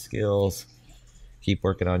 there's the skills. Keep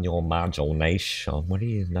working on your imagination. What are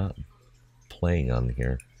you not playing on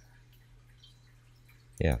here?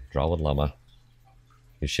 Yeah, draw with llama.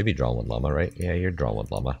 You should be drawing with llama, right? Yeah, you're drawing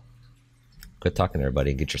with llama. Quit talking to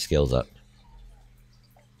everybody and get your skills up.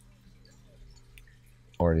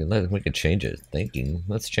 Or we could change it. Thinking.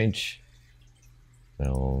 Let's change.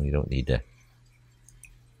 No, you don't need to.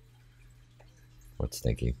 What's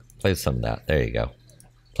thinking? Play some of that. There you go.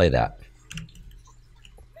 Play that.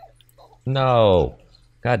 No.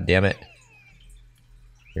 God damn it.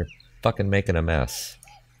 You're fucking making a mess.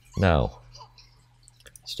 No.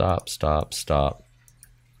 Stop, stop, stop.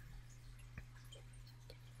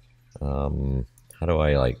 How do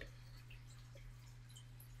I, like,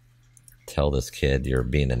 tell this kid you're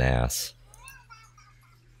being an ass?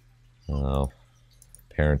 Oh.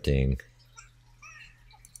 Parenting.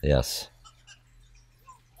 Yes.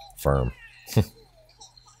 Firm.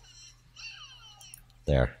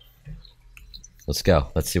 There. Let's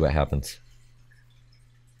go. Let's see what happens.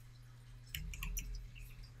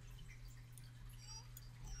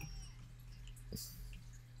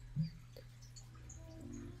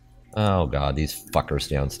 Oh god, these fuckers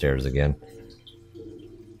downstairs again.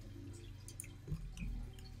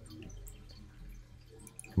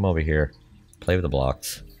 Come over here. Play with the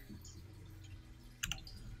blocks.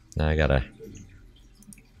 Now I gotta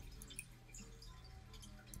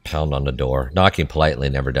pound on the door. Knocking politely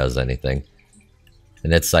never does anything.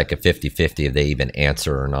 And it's like a 50-50 if they even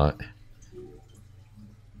answer or not.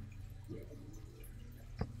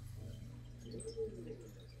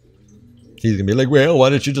 He's gonna be like, well, why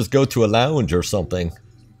don't you just go to a lounge or something?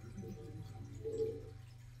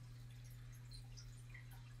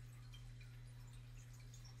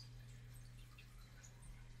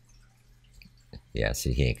 Yeah,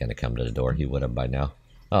 see, he ain't gonna come to the door. He would have by now.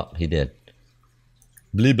 Oh, he did.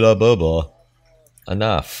 Blah, blah, blah, blah.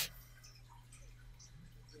 Enough.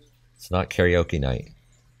 It's not karaoke night.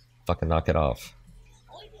 Fucking knock it off.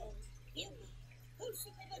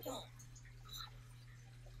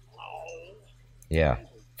 Yeah,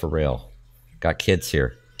 for real. Got kids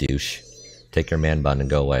here, douche. Take your man bun and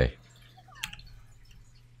go away.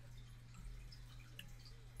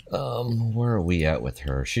 Where are we at with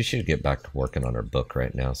her? She should get back to working on her book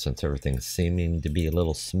right now since everything's seeming to be a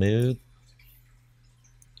little smooth.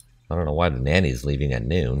 I don't know why the nanny's leaving at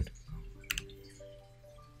noon.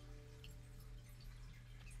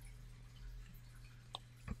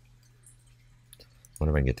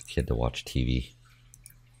 Wonder if I can get the kid to watch TV.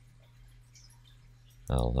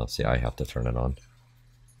 Oh, no, see, I have to turn it on.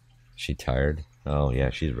 She tired? Oh, yeah,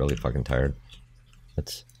 she's really fucking tired.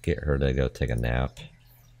 Let's get her to go take a nap.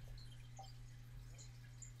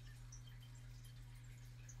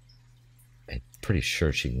 I'm pretty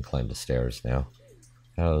sure she can climb the stairs now.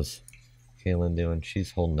 How's Kaylin doing?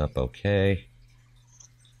 She's holding up okay.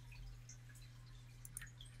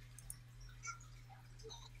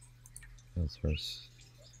 How's her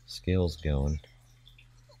skills going?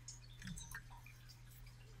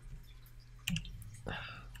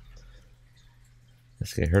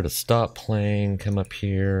 Let's get her to stop playing, come up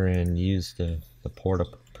here and use the porta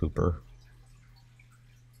pooper.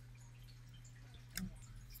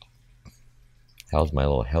 How's my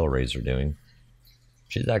little Hellraiser doing?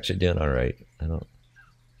 She's actually doing alright. I don't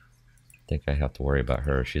think I have to worry about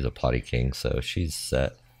her. She's a potty king, so she's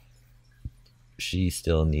set. She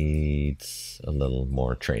still needs a little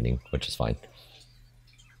more training, which is fine.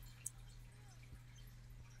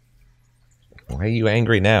 Why are you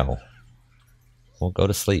angry now? Well, go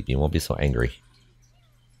to sleep. You won't be so angry.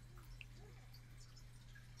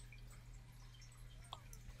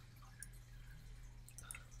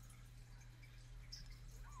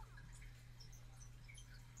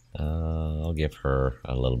 I'll give her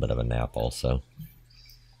a little bit of a nap also.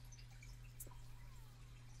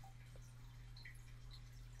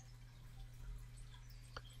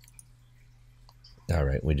 All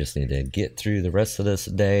right, we just need to get through the rest of this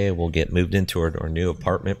day. We'll get moved into our new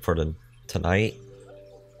apartment for tonight.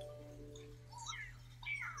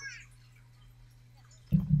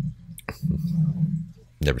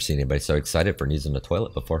 Never seen anybody so excited for using the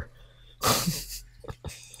toilet before.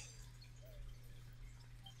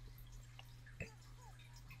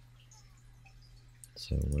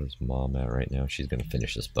 So where's mom at right now? She's gonna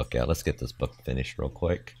finish this book out. Let's get this book finished real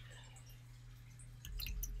quick.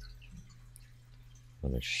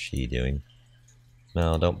 What is she doing?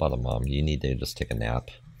 No, don't bother mom. You need to just take a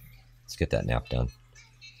nap. Let's get that nap done.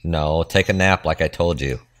 No, take a nap like I told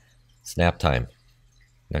you. It's nap time.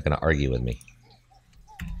 You're not gonna argue with me.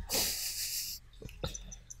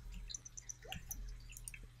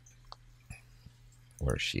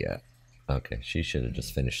 Where's she at? Okay, she should have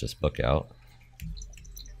just finished this book out.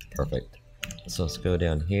 Perfect. So let's go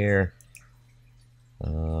down here.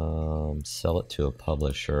 Sell it to a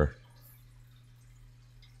publisher.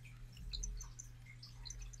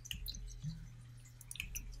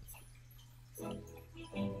 There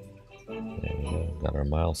we go. Got our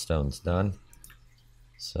milestones done.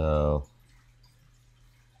 So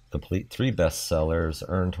complete 3 bestsellers,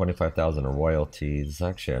 earn 25,000 in royalties.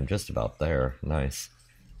 Actually, I'm just about there. Nice.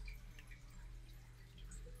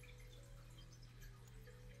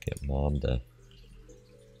 Get Mom to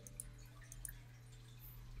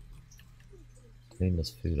clean this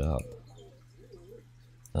food up.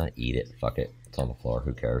 Eat it. Fuck it. It's on the floor.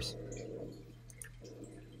 Who cares?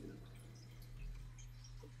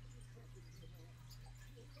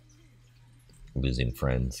 Losing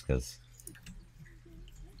friends because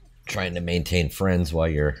trying to maintain friends while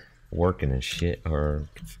you're working and shit, or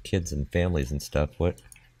kids and families and stuff. What?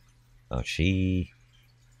 Oh, she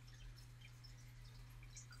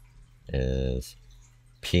is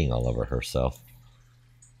peeing all over herself.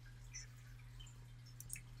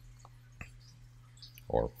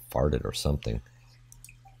 Or farted or something.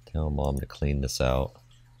 Tell Mom to clean this out.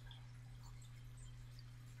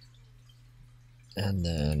 And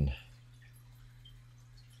then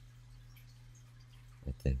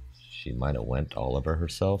I think she might have went all over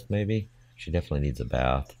herself, maybe. She definitely needs a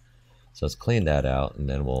bath. So let's clean that out, and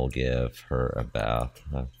then we'll give her a bath.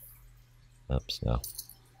 Oops, no.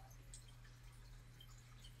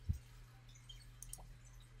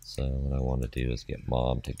 So what I want to do is get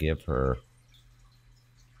Mom to give her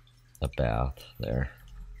a bath there.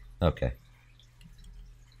 Okay.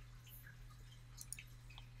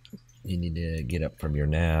 You need to get up from your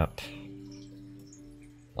nap.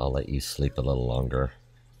 I'll let you sleep a little longer.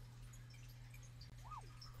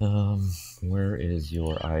 Where is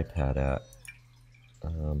your iPad at?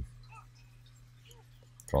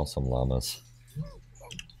 Draw some llamas.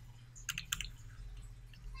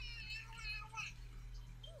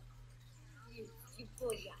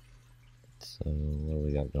 So what do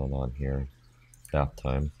we got going on here? Bath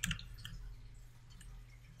time.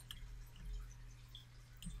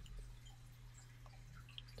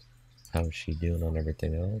 How's she doing on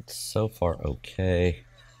everything else? So far, okay.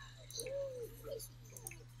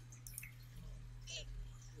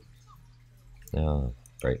 Oh,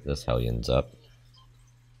 great, this hellion's up.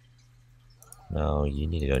 No, you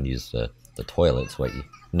need to go and use the toilets. What you?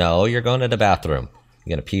 No, you're going to the bathroom.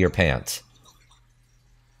 You're gonna pee your pants.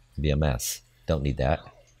 Be a mess. Don't need that.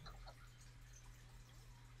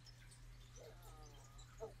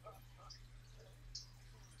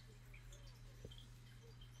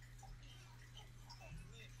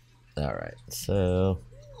 Alright, so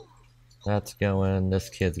that's going. This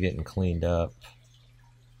kid's getting cleaned up.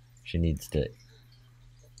 She needs to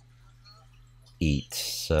eat.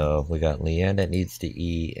 So we got Leanne that needs to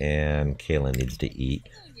eat, and Kaylin needs to eat.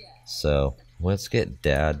 So let's get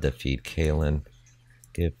Dad to feed Kaylin.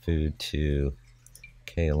 Give food to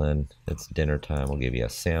Kaylin. It's dinner time. We'll give you a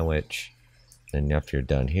sandwich. Then after you're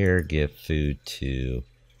done here, give food to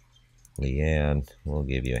Leanne. We'll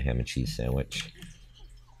give you a ham and cheese sandwich.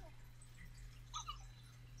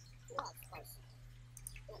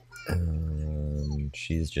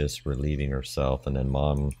 She's just relieving herself, and then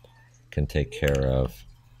Mom can take care of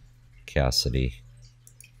Cassidy.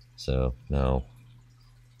 So, no.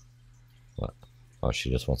 What? Oh, she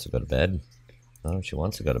just wants to go to bed? Oh, she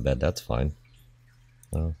wants to go to bed. That's fine.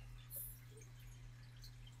 Oh.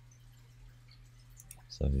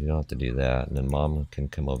 So you don't have to do that. And then Mom can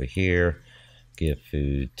come over here, give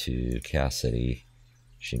food to Cassidy.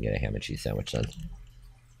 She can get a ham and cheese sandwich then.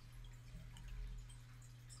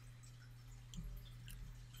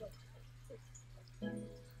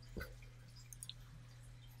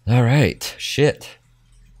 All right, shit.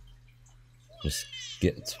 Just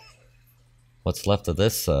get what's left of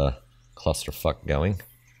this clusterfuck going.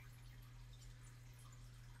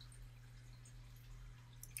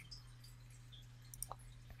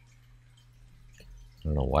 I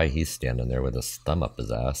don't know why he's standing there with his thumb up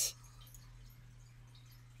his ass.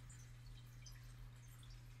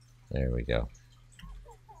 There we go.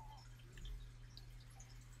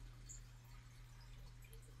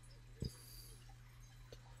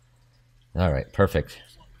 All right, perfect.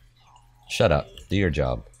 Shut up. Do your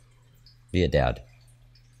job. Be a dad.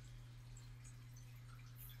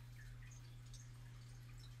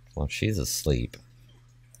 Well, she's asleep.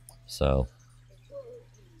 So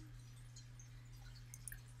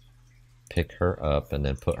pick her up and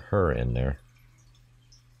then put her in there.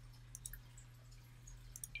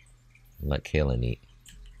 And let Kaylin eat.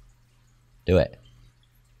 Do it.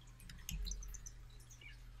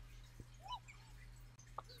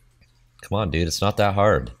 Come on, dude. It's not that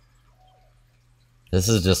hard. This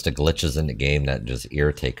is just the glitches in the game that just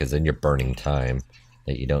irritate, because then you're burning time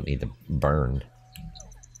that you don't need to burn.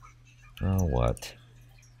 Oh, what?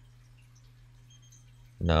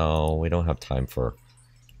 No, we don't have time for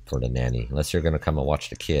the nanny. Unless you're going to come and watch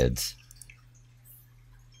the kids.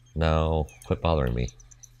 No, quit bothering me.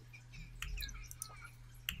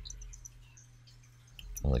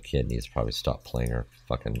 Well, the kid needs to probably stop playing her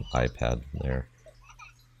fucking iPad there.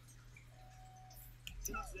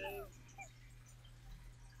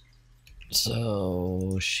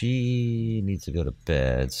 So she needs to go to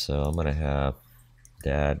bed. So I'm gonna have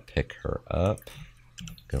Dad pick her up.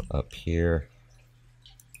 Go up here.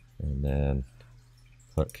 And then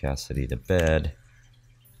put Cassidy to bed.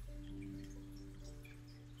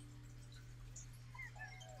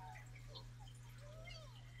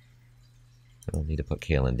 I don't need to put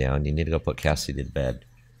Kaylin down. You need to go put Cassidy to bed.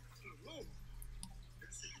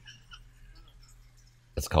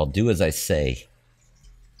 It's called Do As I Say.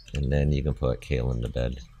 And then you can put Kaylin to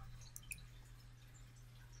bed.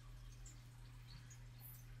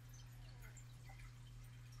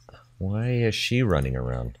 Why is she running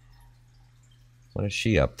around? What is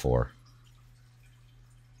she up for?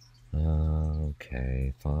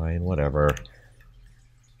 Okay, fine, whatever.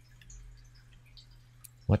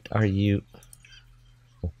 What are you...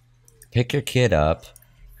 Pick your kid up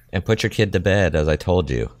and put your kid to bed, as I told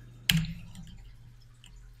you.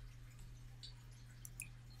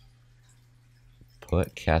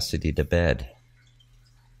 Put Cassidy to bed.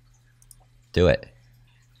 Do it.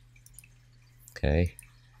 Okay.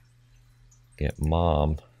 Get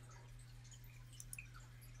Mom.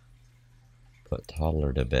 Put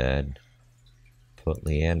Toddler to bed. Put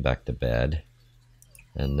Leanne back to bed.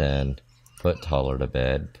 And then put Toddler to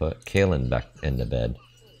bed. Put Kaylin back into bed.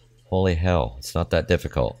 Holy hell, it's not that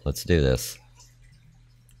difficult. Let's do this.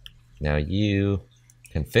 Now you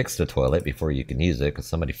can fix the toilet before you can use it, because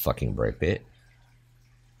somebody fucking broke it.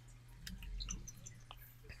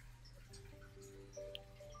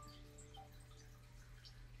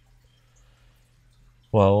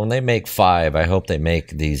 Well, when they make 5, I hope they make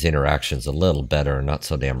these interactions a little better and not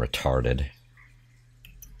so damn retarded.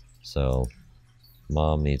 So,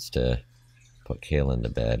 Mom needs to put Kaylin to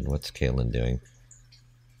bed. What's Kaylin doing?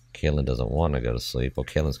 Kaylin doesn't want to go to sleep. Well,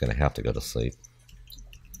 Kaylin's going to have to go to sleep.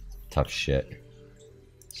 Tough shit.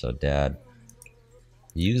 So, Dad,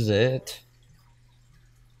 use it.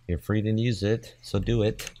 You're free to use it, so do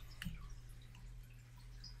it.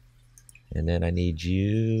 And then I need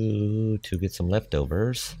you to get some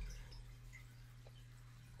leftovers.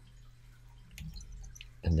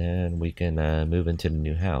 And then we can move into the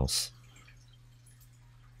new house.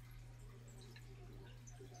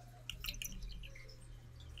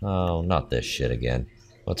 Oh, not this shit again.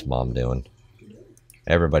 What's Mom doing?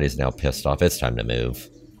 Everybody's now pissed off. It's time to move.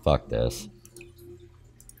 Fuck this.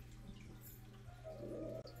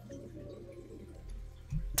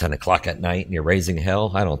 $10 at night and you're raising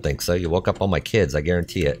hell? I don't think so. You woke up all my kids. I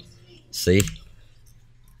guarantee it. See?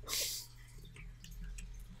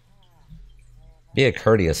 Be a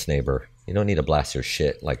courteous neighbor. You don't need to blast your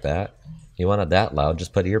shit like that. You want it that loud,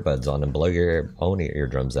 just put earbuds on and blow your own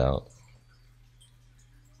eardrums out.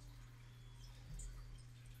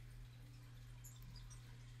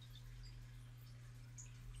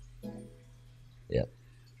 Yep.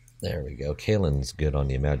 There we go. Kaylin's good on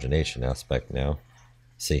the imagination aspect now.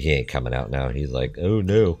 See, he ain't coming out now. He's like, oh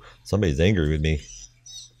no, somebody's angry with me.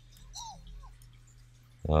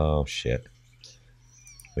 Oh shit.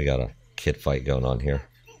 We got a kid fight going on here.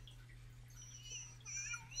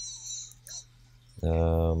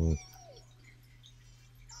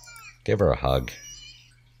 Give her a hug.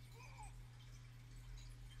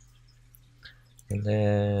 And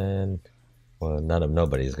then, well,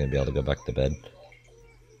 nobody's gonna be able to go back to bed.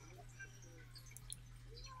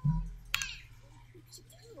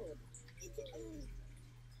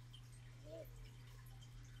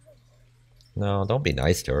 No, don't be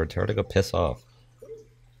nice to her. Tell her to go piss off.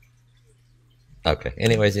 Okay,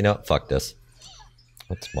 anyways, you know what? Fuck this.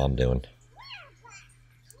 What's Mom doing?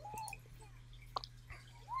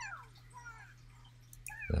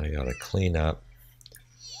 Now I gotta clean up.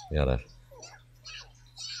 We gotta...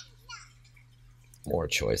 More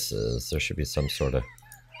choices. There should be some sort of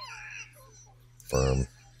firm.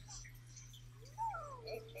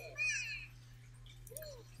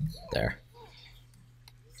 There.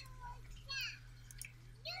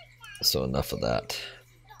 So enough of that.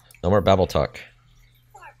 No more babble talk.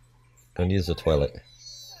 Go use the toilet.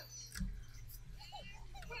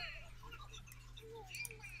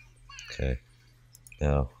 Okay.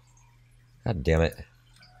 Now. God damn it.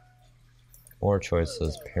 More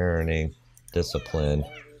choices. Parenting. Discipline.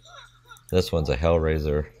 This one's a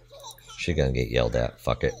hellraiser. She's gonna get yelled at.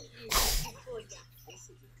 Fuck it.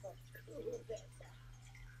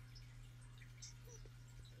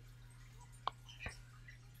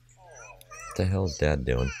 What the hell is Dad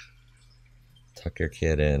doing? Tuck your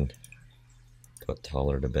kid in. Put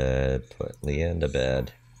Toddler to bed. Put Leanne to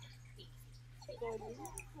bed.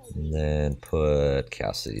 And then put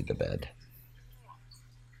Cassidy to bed.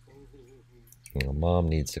 You know, Mom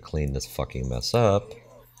needs to clean this fucking mess up.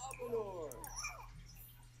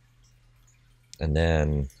 And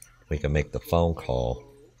then we can make the phone call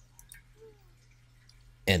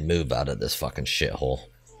and move out of this fucking shithole.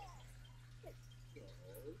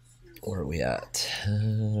 Where are we at?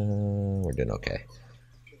 We're doing okay.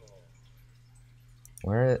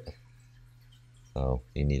 Where? Oh,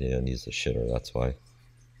 you need to use the shitter, that's why.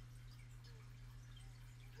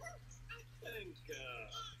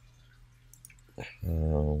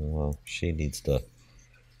 Oh, well, she needs to...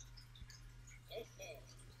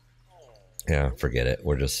 Yeah, forget it.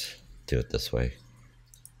 We'll just do it this way.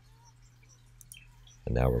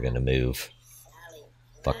 And now we're gonna move.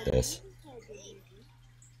 Fuck this.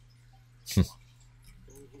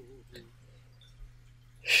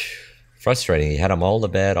 Frustrating. He had them all to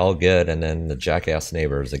bed, all good, and then the jackass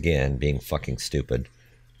neighbors again being fucking stupid.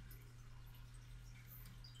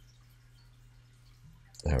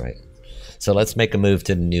 Alright. So let's make a move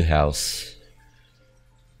to the new house.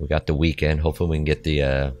 We got the weekend. Hopefully we can get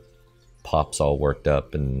the Pops all worked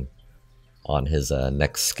up and on his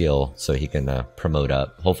next skill so he can promote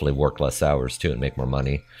up. Hopefully work less hours too and make more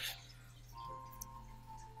money.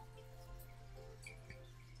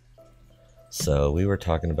 So we were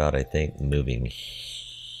talking about, I think, moving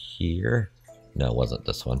here. No, it wasn't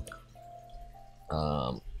this one.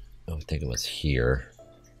 I think it was here.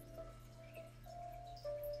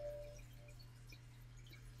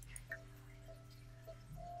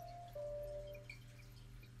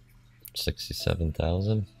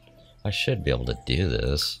 $67,000. I should be able to do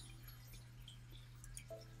this.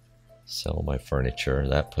 Sell my furniture.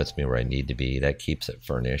 That puts me where I need to be. That keeps it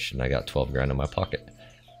furnished, and I got 12 grand in my pocket.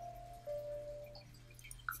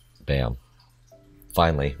 Bam.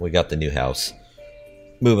 Finally, we got the new house.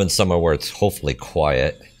 Moving somewhere where it's hopefully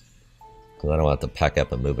quiet, because I don't have to pack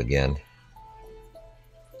up and move again.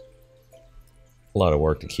 A lot of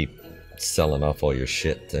work to keep selling off all your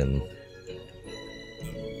shit and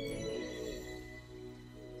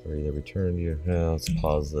or either return to your house.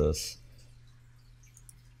 Pause this.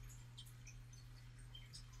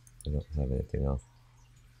 I don't have anything else.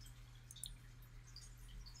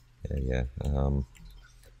 Yeah.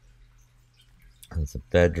 There's a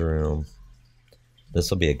bedroom. This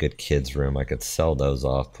will be a good kids room. I could sell those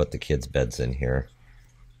off, put the kids' beds in here.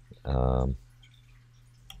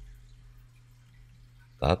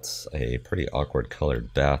 That's a pretty awkward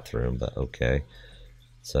colored bathroom, but okay.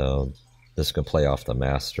 So this can play off the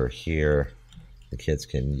master here. The kids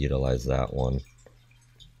can utilize that one.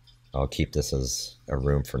 I'll keep this as a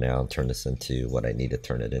room for now and turn this into what I need to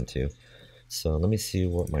turn it into. So let me see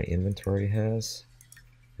what my inventory has.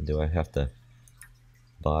 Do I have to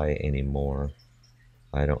buy any more?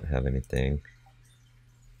 I don't have anything.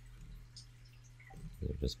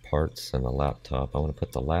 Just parts and a laptop. I want to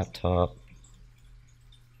put the laptop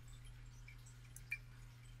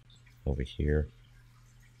over here.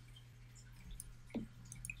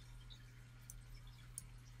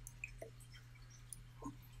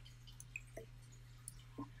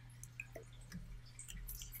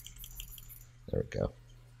 There we go.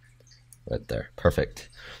 Right there. Perfect.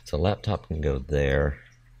 So laptop can go there.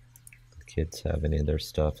 The kids have any of their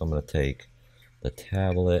stuff. I'm going to take the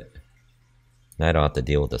tablet. And I don't have to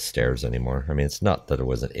deal with the stairs anymore. I mean, it's not that there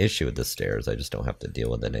was an issue with the stairs. I just don't have to deal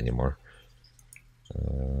with it anymore.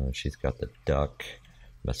 She's got the duck.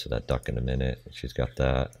 Mess with that duck in a minute. She's got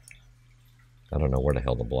that. I don't know where the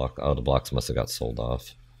hell the block. Oh, the blocks must have got sold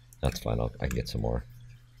off. That's fine. I can get some more.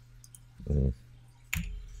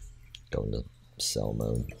 Go into sell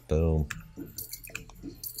mode. Boom.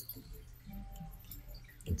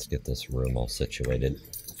 Let's get this room all situated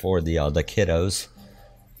for the kiddos.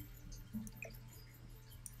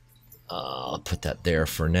 I'll put that there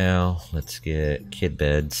for now. Let's get kid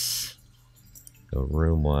beds. Go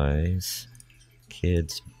room wise.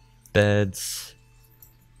 Kids beds.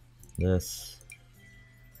 This.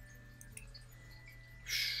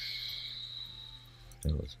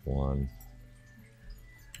 That was one.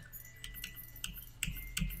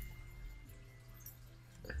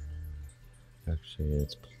 Actually,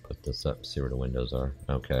 let's put this up, see where the windows are.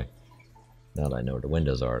 Okay. Now that I know where the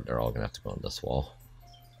windows are, they're all going to have to go on this wall.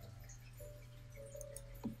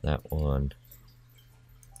 That one.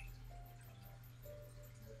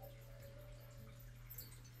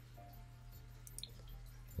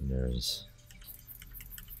 And there's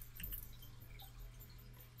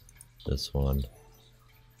this one.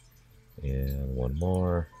 And one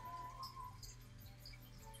more.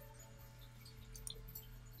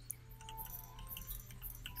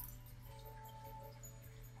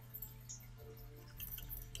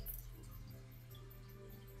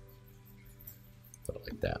 Put it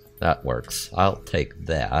like that. That works. I'll take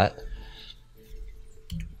that.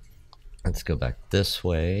 Let's go back this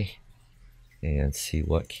way. and see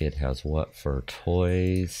what kid has what for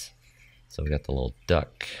toys. So we got the little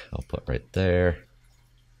duck I'll put right there.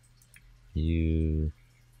 You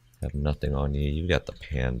have nothing on you. You got the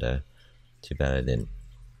panda. Too bad I didn't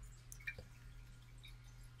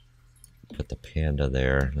put the panda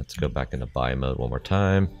there. Let's go back into buy mode one more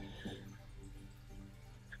time.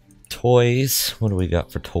 Toys. What do we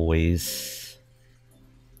got for toys?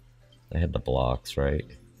 I had the blocks, right?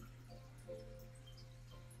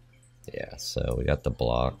 Yeah, so we got the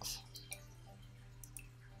blocks.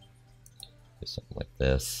 Do something like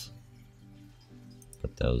this.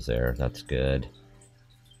 Put those there. That's good.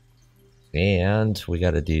 And we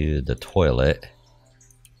got to do the toilet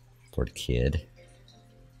for the kid.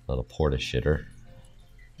 Little porta shitter.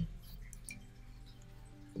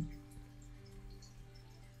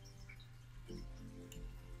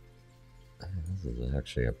 This is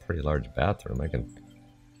actually a pretty large bathroom. I can...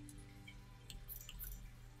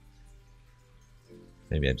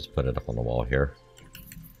 Maybe I just put it up on the wall here.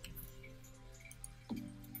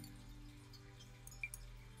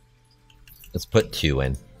 Let's put 2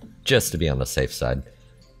 in, just to be on the safe side.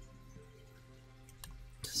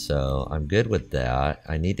 So I'm good with that.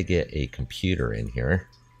 I need to get a computer in here.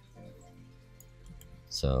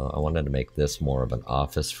 So I wanted to make this more of an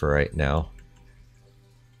office for right now.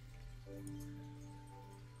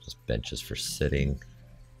 Just benches for sitting.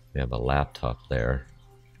 We have a laptop there.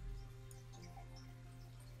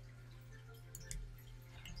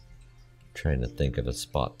 Trying to think of a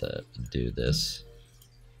spot to do this.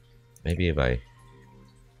 Maybe if I...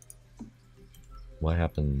 What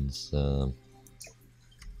happens... There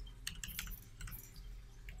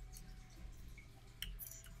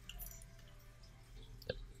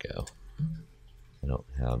we go. I don't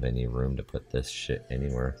have any room to put this shit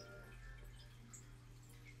anywhere.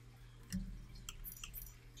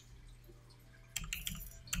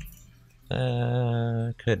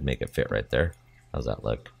 Could make it fit right there. How's that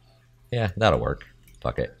look? Yeah, that'll work.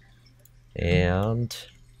 Fuck it. And...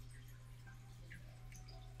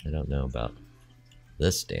 I don't know about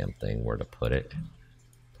this damn thing, where to put it.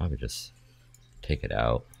 Probably just take it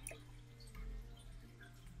out.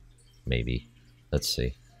 Maybe. Let's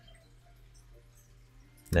see.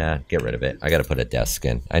 Nah, get rid of it. I gotta put a desk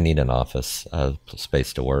in. I need an office,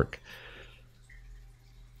 space to work.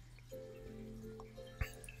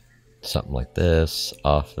 Something like this.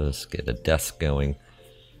 Office, get a desk going.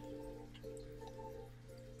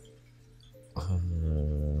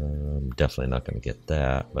 I'm definitely not going to get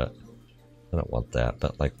that, but I don't want that.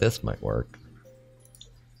 But like this might work.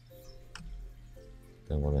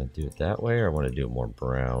 Do I want to do it that way, or I want to do it more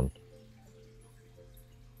brown?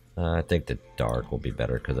 I think the dark will be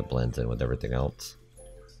better because it blends in with everything else.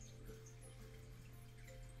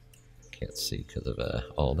 Can't see because of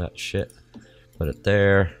all that shit. Put it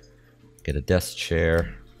there. Get a desk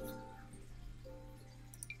chair.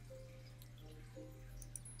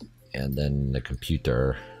 And then the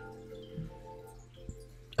computer.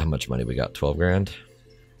 How much money we got? 12 grand?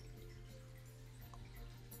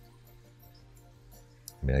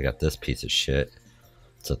 I mean, I got this piece of shit.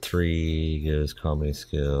 It's a 3, gives comedy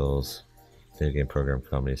skills, video game program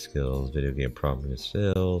comedy skills, video game comedy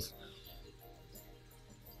skills.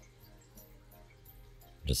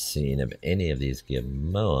 Just seeing if any of these give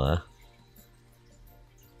MOA.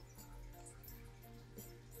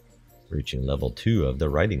 Reaching level 2 of the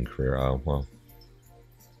writing career. Oh, well,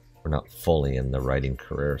 we're not fully in the writing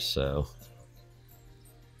career, so.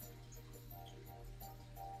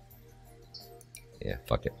 Yeah,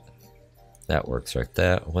 fuck it. That works right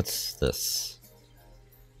there. What's this?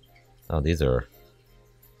 Oh, these are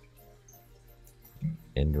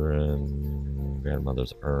Indran,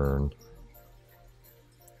 grandmother's urn.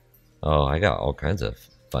 Oh, I got all kinds of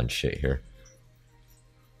fun shit here.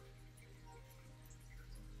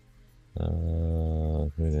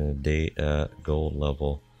 Date at gold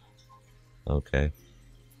level. Okay.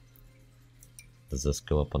 Does this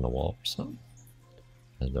go up on the wall or something?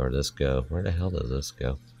 And where does this go? Where the hell does this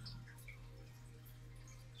go?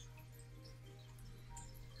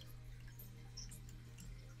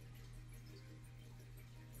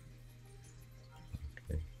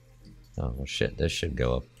 Okay. Oh well, shit, this should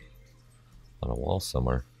go up on a wall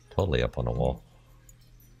somewhere. Totally up on a wall.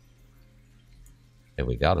 If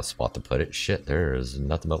we got a spot to put it, shit, there is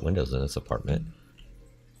nothing but windows in this apartment.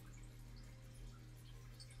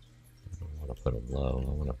 I don't want to put it low. I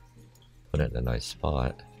want to put it in a nice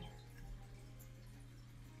spot.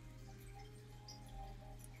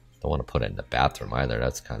 Don't want to put it in the bathroom either.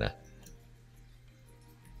 That's kind of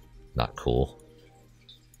not cool.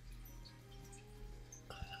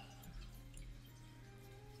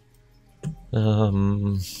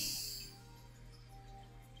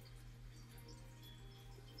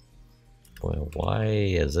 Well, why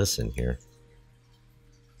is this in here?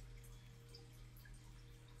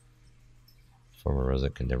 Former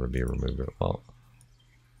resident can never be removed. Well,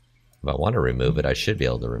 if I want to remove it, I should be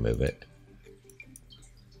able to remove it.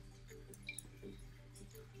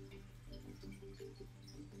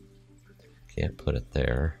 Can't put it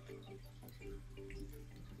there.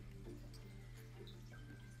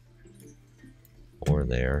 Or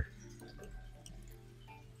there.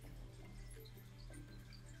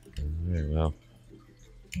 Very well.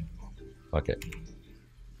 Fuck it.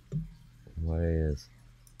 Why is...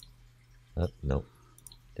 Oh, nope.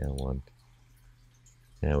 Down one.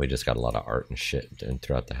 Yeah, we just got a lot of art and shit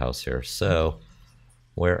throughout the house here. So,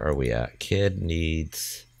 where are we at? Kid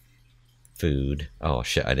needs food. Oh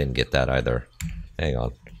shit, I didn't get that either. Hang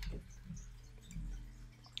on.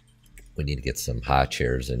 We need to get some high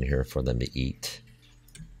chairs in here for them to eat.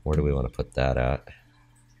 Where do we want to put that at?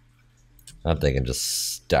 I'm thinking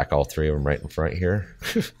just stack all three of them right in front here.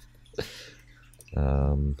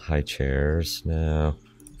 High chairs. No.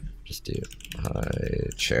 Just do high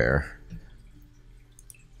chair.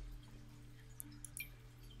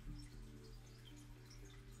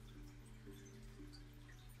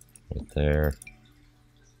 Right there.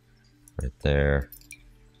 Right there.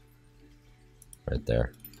 Right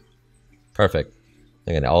there. Perfect.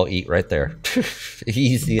 They're gonna all eat right there.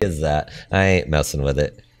 Easy as that. I ain't messing with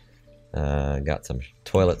it. Got some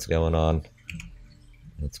toilets going on.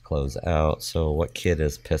 Let's close out. So what kid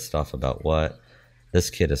is pissed off about what? This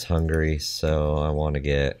kid is hungry, so I want to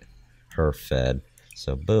get her fed.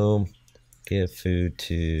 So boom. Give food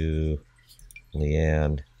to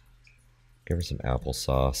Leanne. Give her some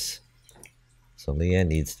applesauce. So Leanne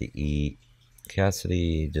needs to eat.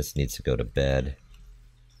 Cassidy just needs to go to bed.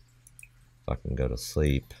 Fucking go to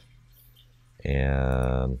sleep.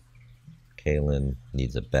 And Kaylin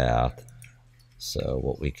needs a bath. So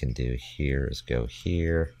what we can do here is go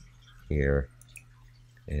here, here,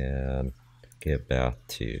 and give bath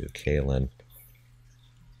to Kaylin.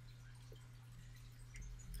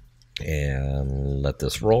 And let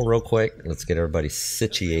this roll real quick. Let's get everybody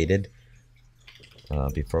situated.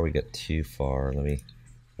 Before we get too far, let me,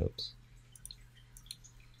 oops.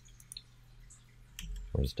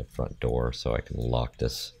 Where's the front door so I can lock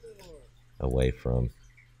this away from?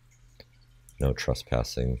 No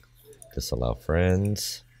trespassing. Disallow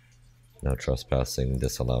friends. No trespassing.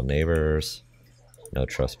 Disallow neighbors. No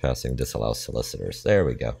trespassing. Disallow solicitors. There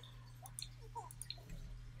we go.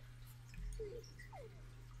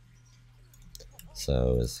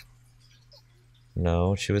 So is...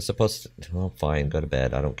 No, she was supposed to... Oh, fine. Go to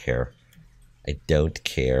bed. I don't care. I don't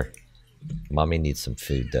care. Mommy needs some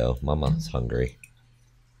food, though. Mama's hungry.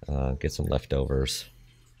 Get some leftovers.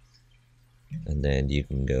 And then you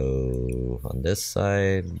can go on this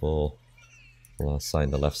side. We'll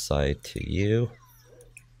assign the left side to you.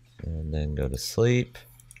 And then go to sleep.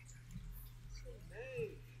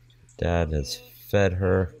 Dad has fed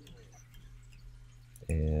her.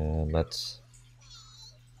 And let's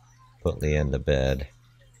put Leanne to bed.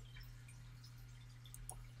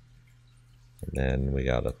 And then we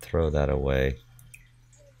gotta throw that away.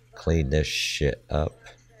 Clean this shit up.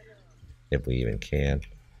 If we even can.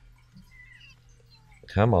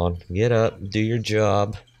 Come on, get up, do your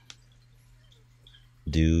job.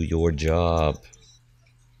 Do your job.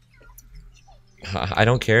 I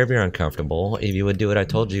don't care if you're uncomfortable. If you would do what I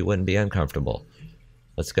told you, you wouldn't be uncomfortable.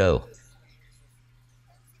 Let's go.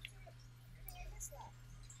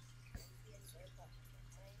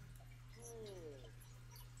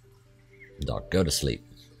 Doc, go to sleep.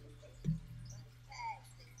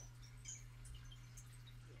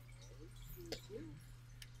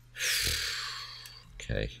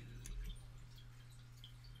 Okay.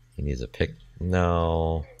 He needs a pick.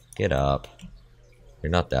 No. Get up. You're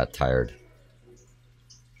not that tired.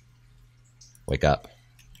 Wake up.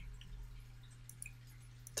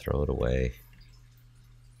 Throw it away.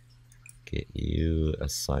 Get you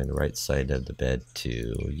assigned the right side of the bed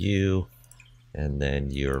to you. And then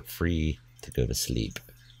you're free to go to sleep.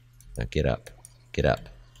 Now get up. Get up.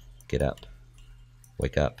 Get up.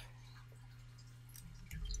 Wake up.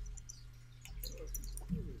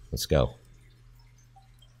 Let's go.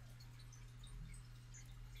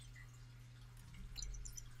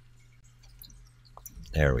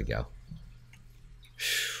 There we go.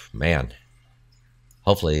 Man.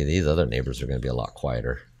 Hopefully these other neighbors are going to be a lot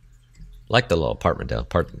quieter. Like the little apartment though.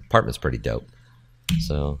 Apartment's pretty dope.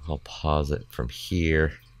 So I'll pause it from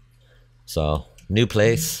here. So new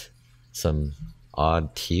place. Some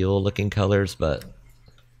odd teal looking colors, but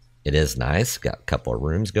it is nice. Got a couple of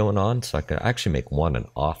rooms going on. So I could actually make one an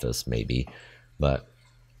office maybe. But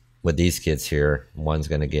with these kids here, one's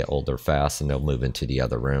going to get older fast and they'll move into the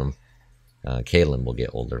other room. Kaylin will get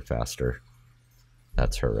older faster.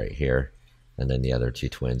 That's her right here. And then the other two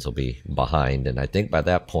twins will be behind. And I think by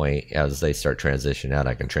that point, as they start transitioning out,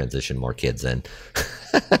 I can transition more kids in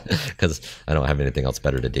because I don't have anything else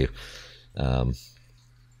better to do.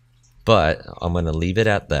 But I'm going to leave it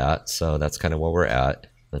at that. So that's kind of where we're at.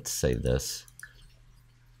 Let's save this.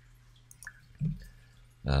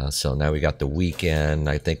 So now we got the weekend.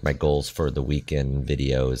 I think my goals for the weekend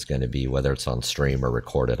video is going to be whether it's on stream or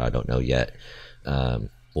recorded. I don't know yet.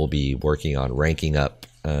 We'll be working on ranking up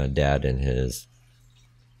Dad in his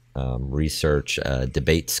research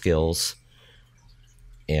debate skills,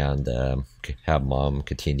 and have Mom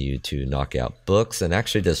continue to knock out books. And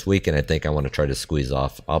actually this weekend I think I want to try to squeeze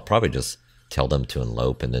off. I'll probably just tell them to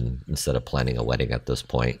elope, and then instead of planning a wedding at this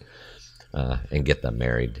point, and get them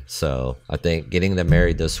married. So I think getting them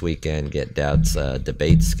married this weekend, get Dad's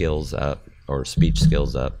debate skills up or speech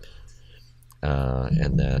skills up,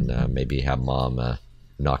 and then maybe have Mom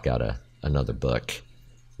knock out another book,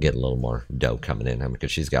 get a little more dough coming in,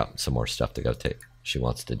 because she's got some more stuff to go take she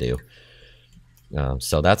wants to do.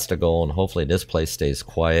 So that's the goal, and hopefully this place stays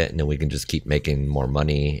quiet, and then we can just keep making more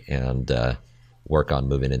money and work on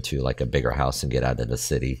moving into like a bigger house and get out of the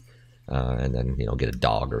city, and then get a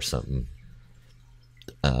dog or something.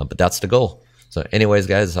 But that's the goal. So anyways,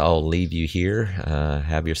 guys, I'll leave you here.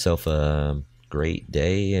 Have yourself a great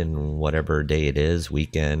day, and whatever day it is,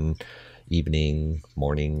 weekend, evening,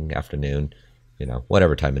 morning, afternoon,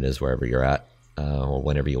 whatever time it is, wherever you're at, or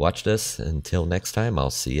whenever you watch this. Until next time, I'll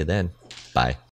see you then. Bye.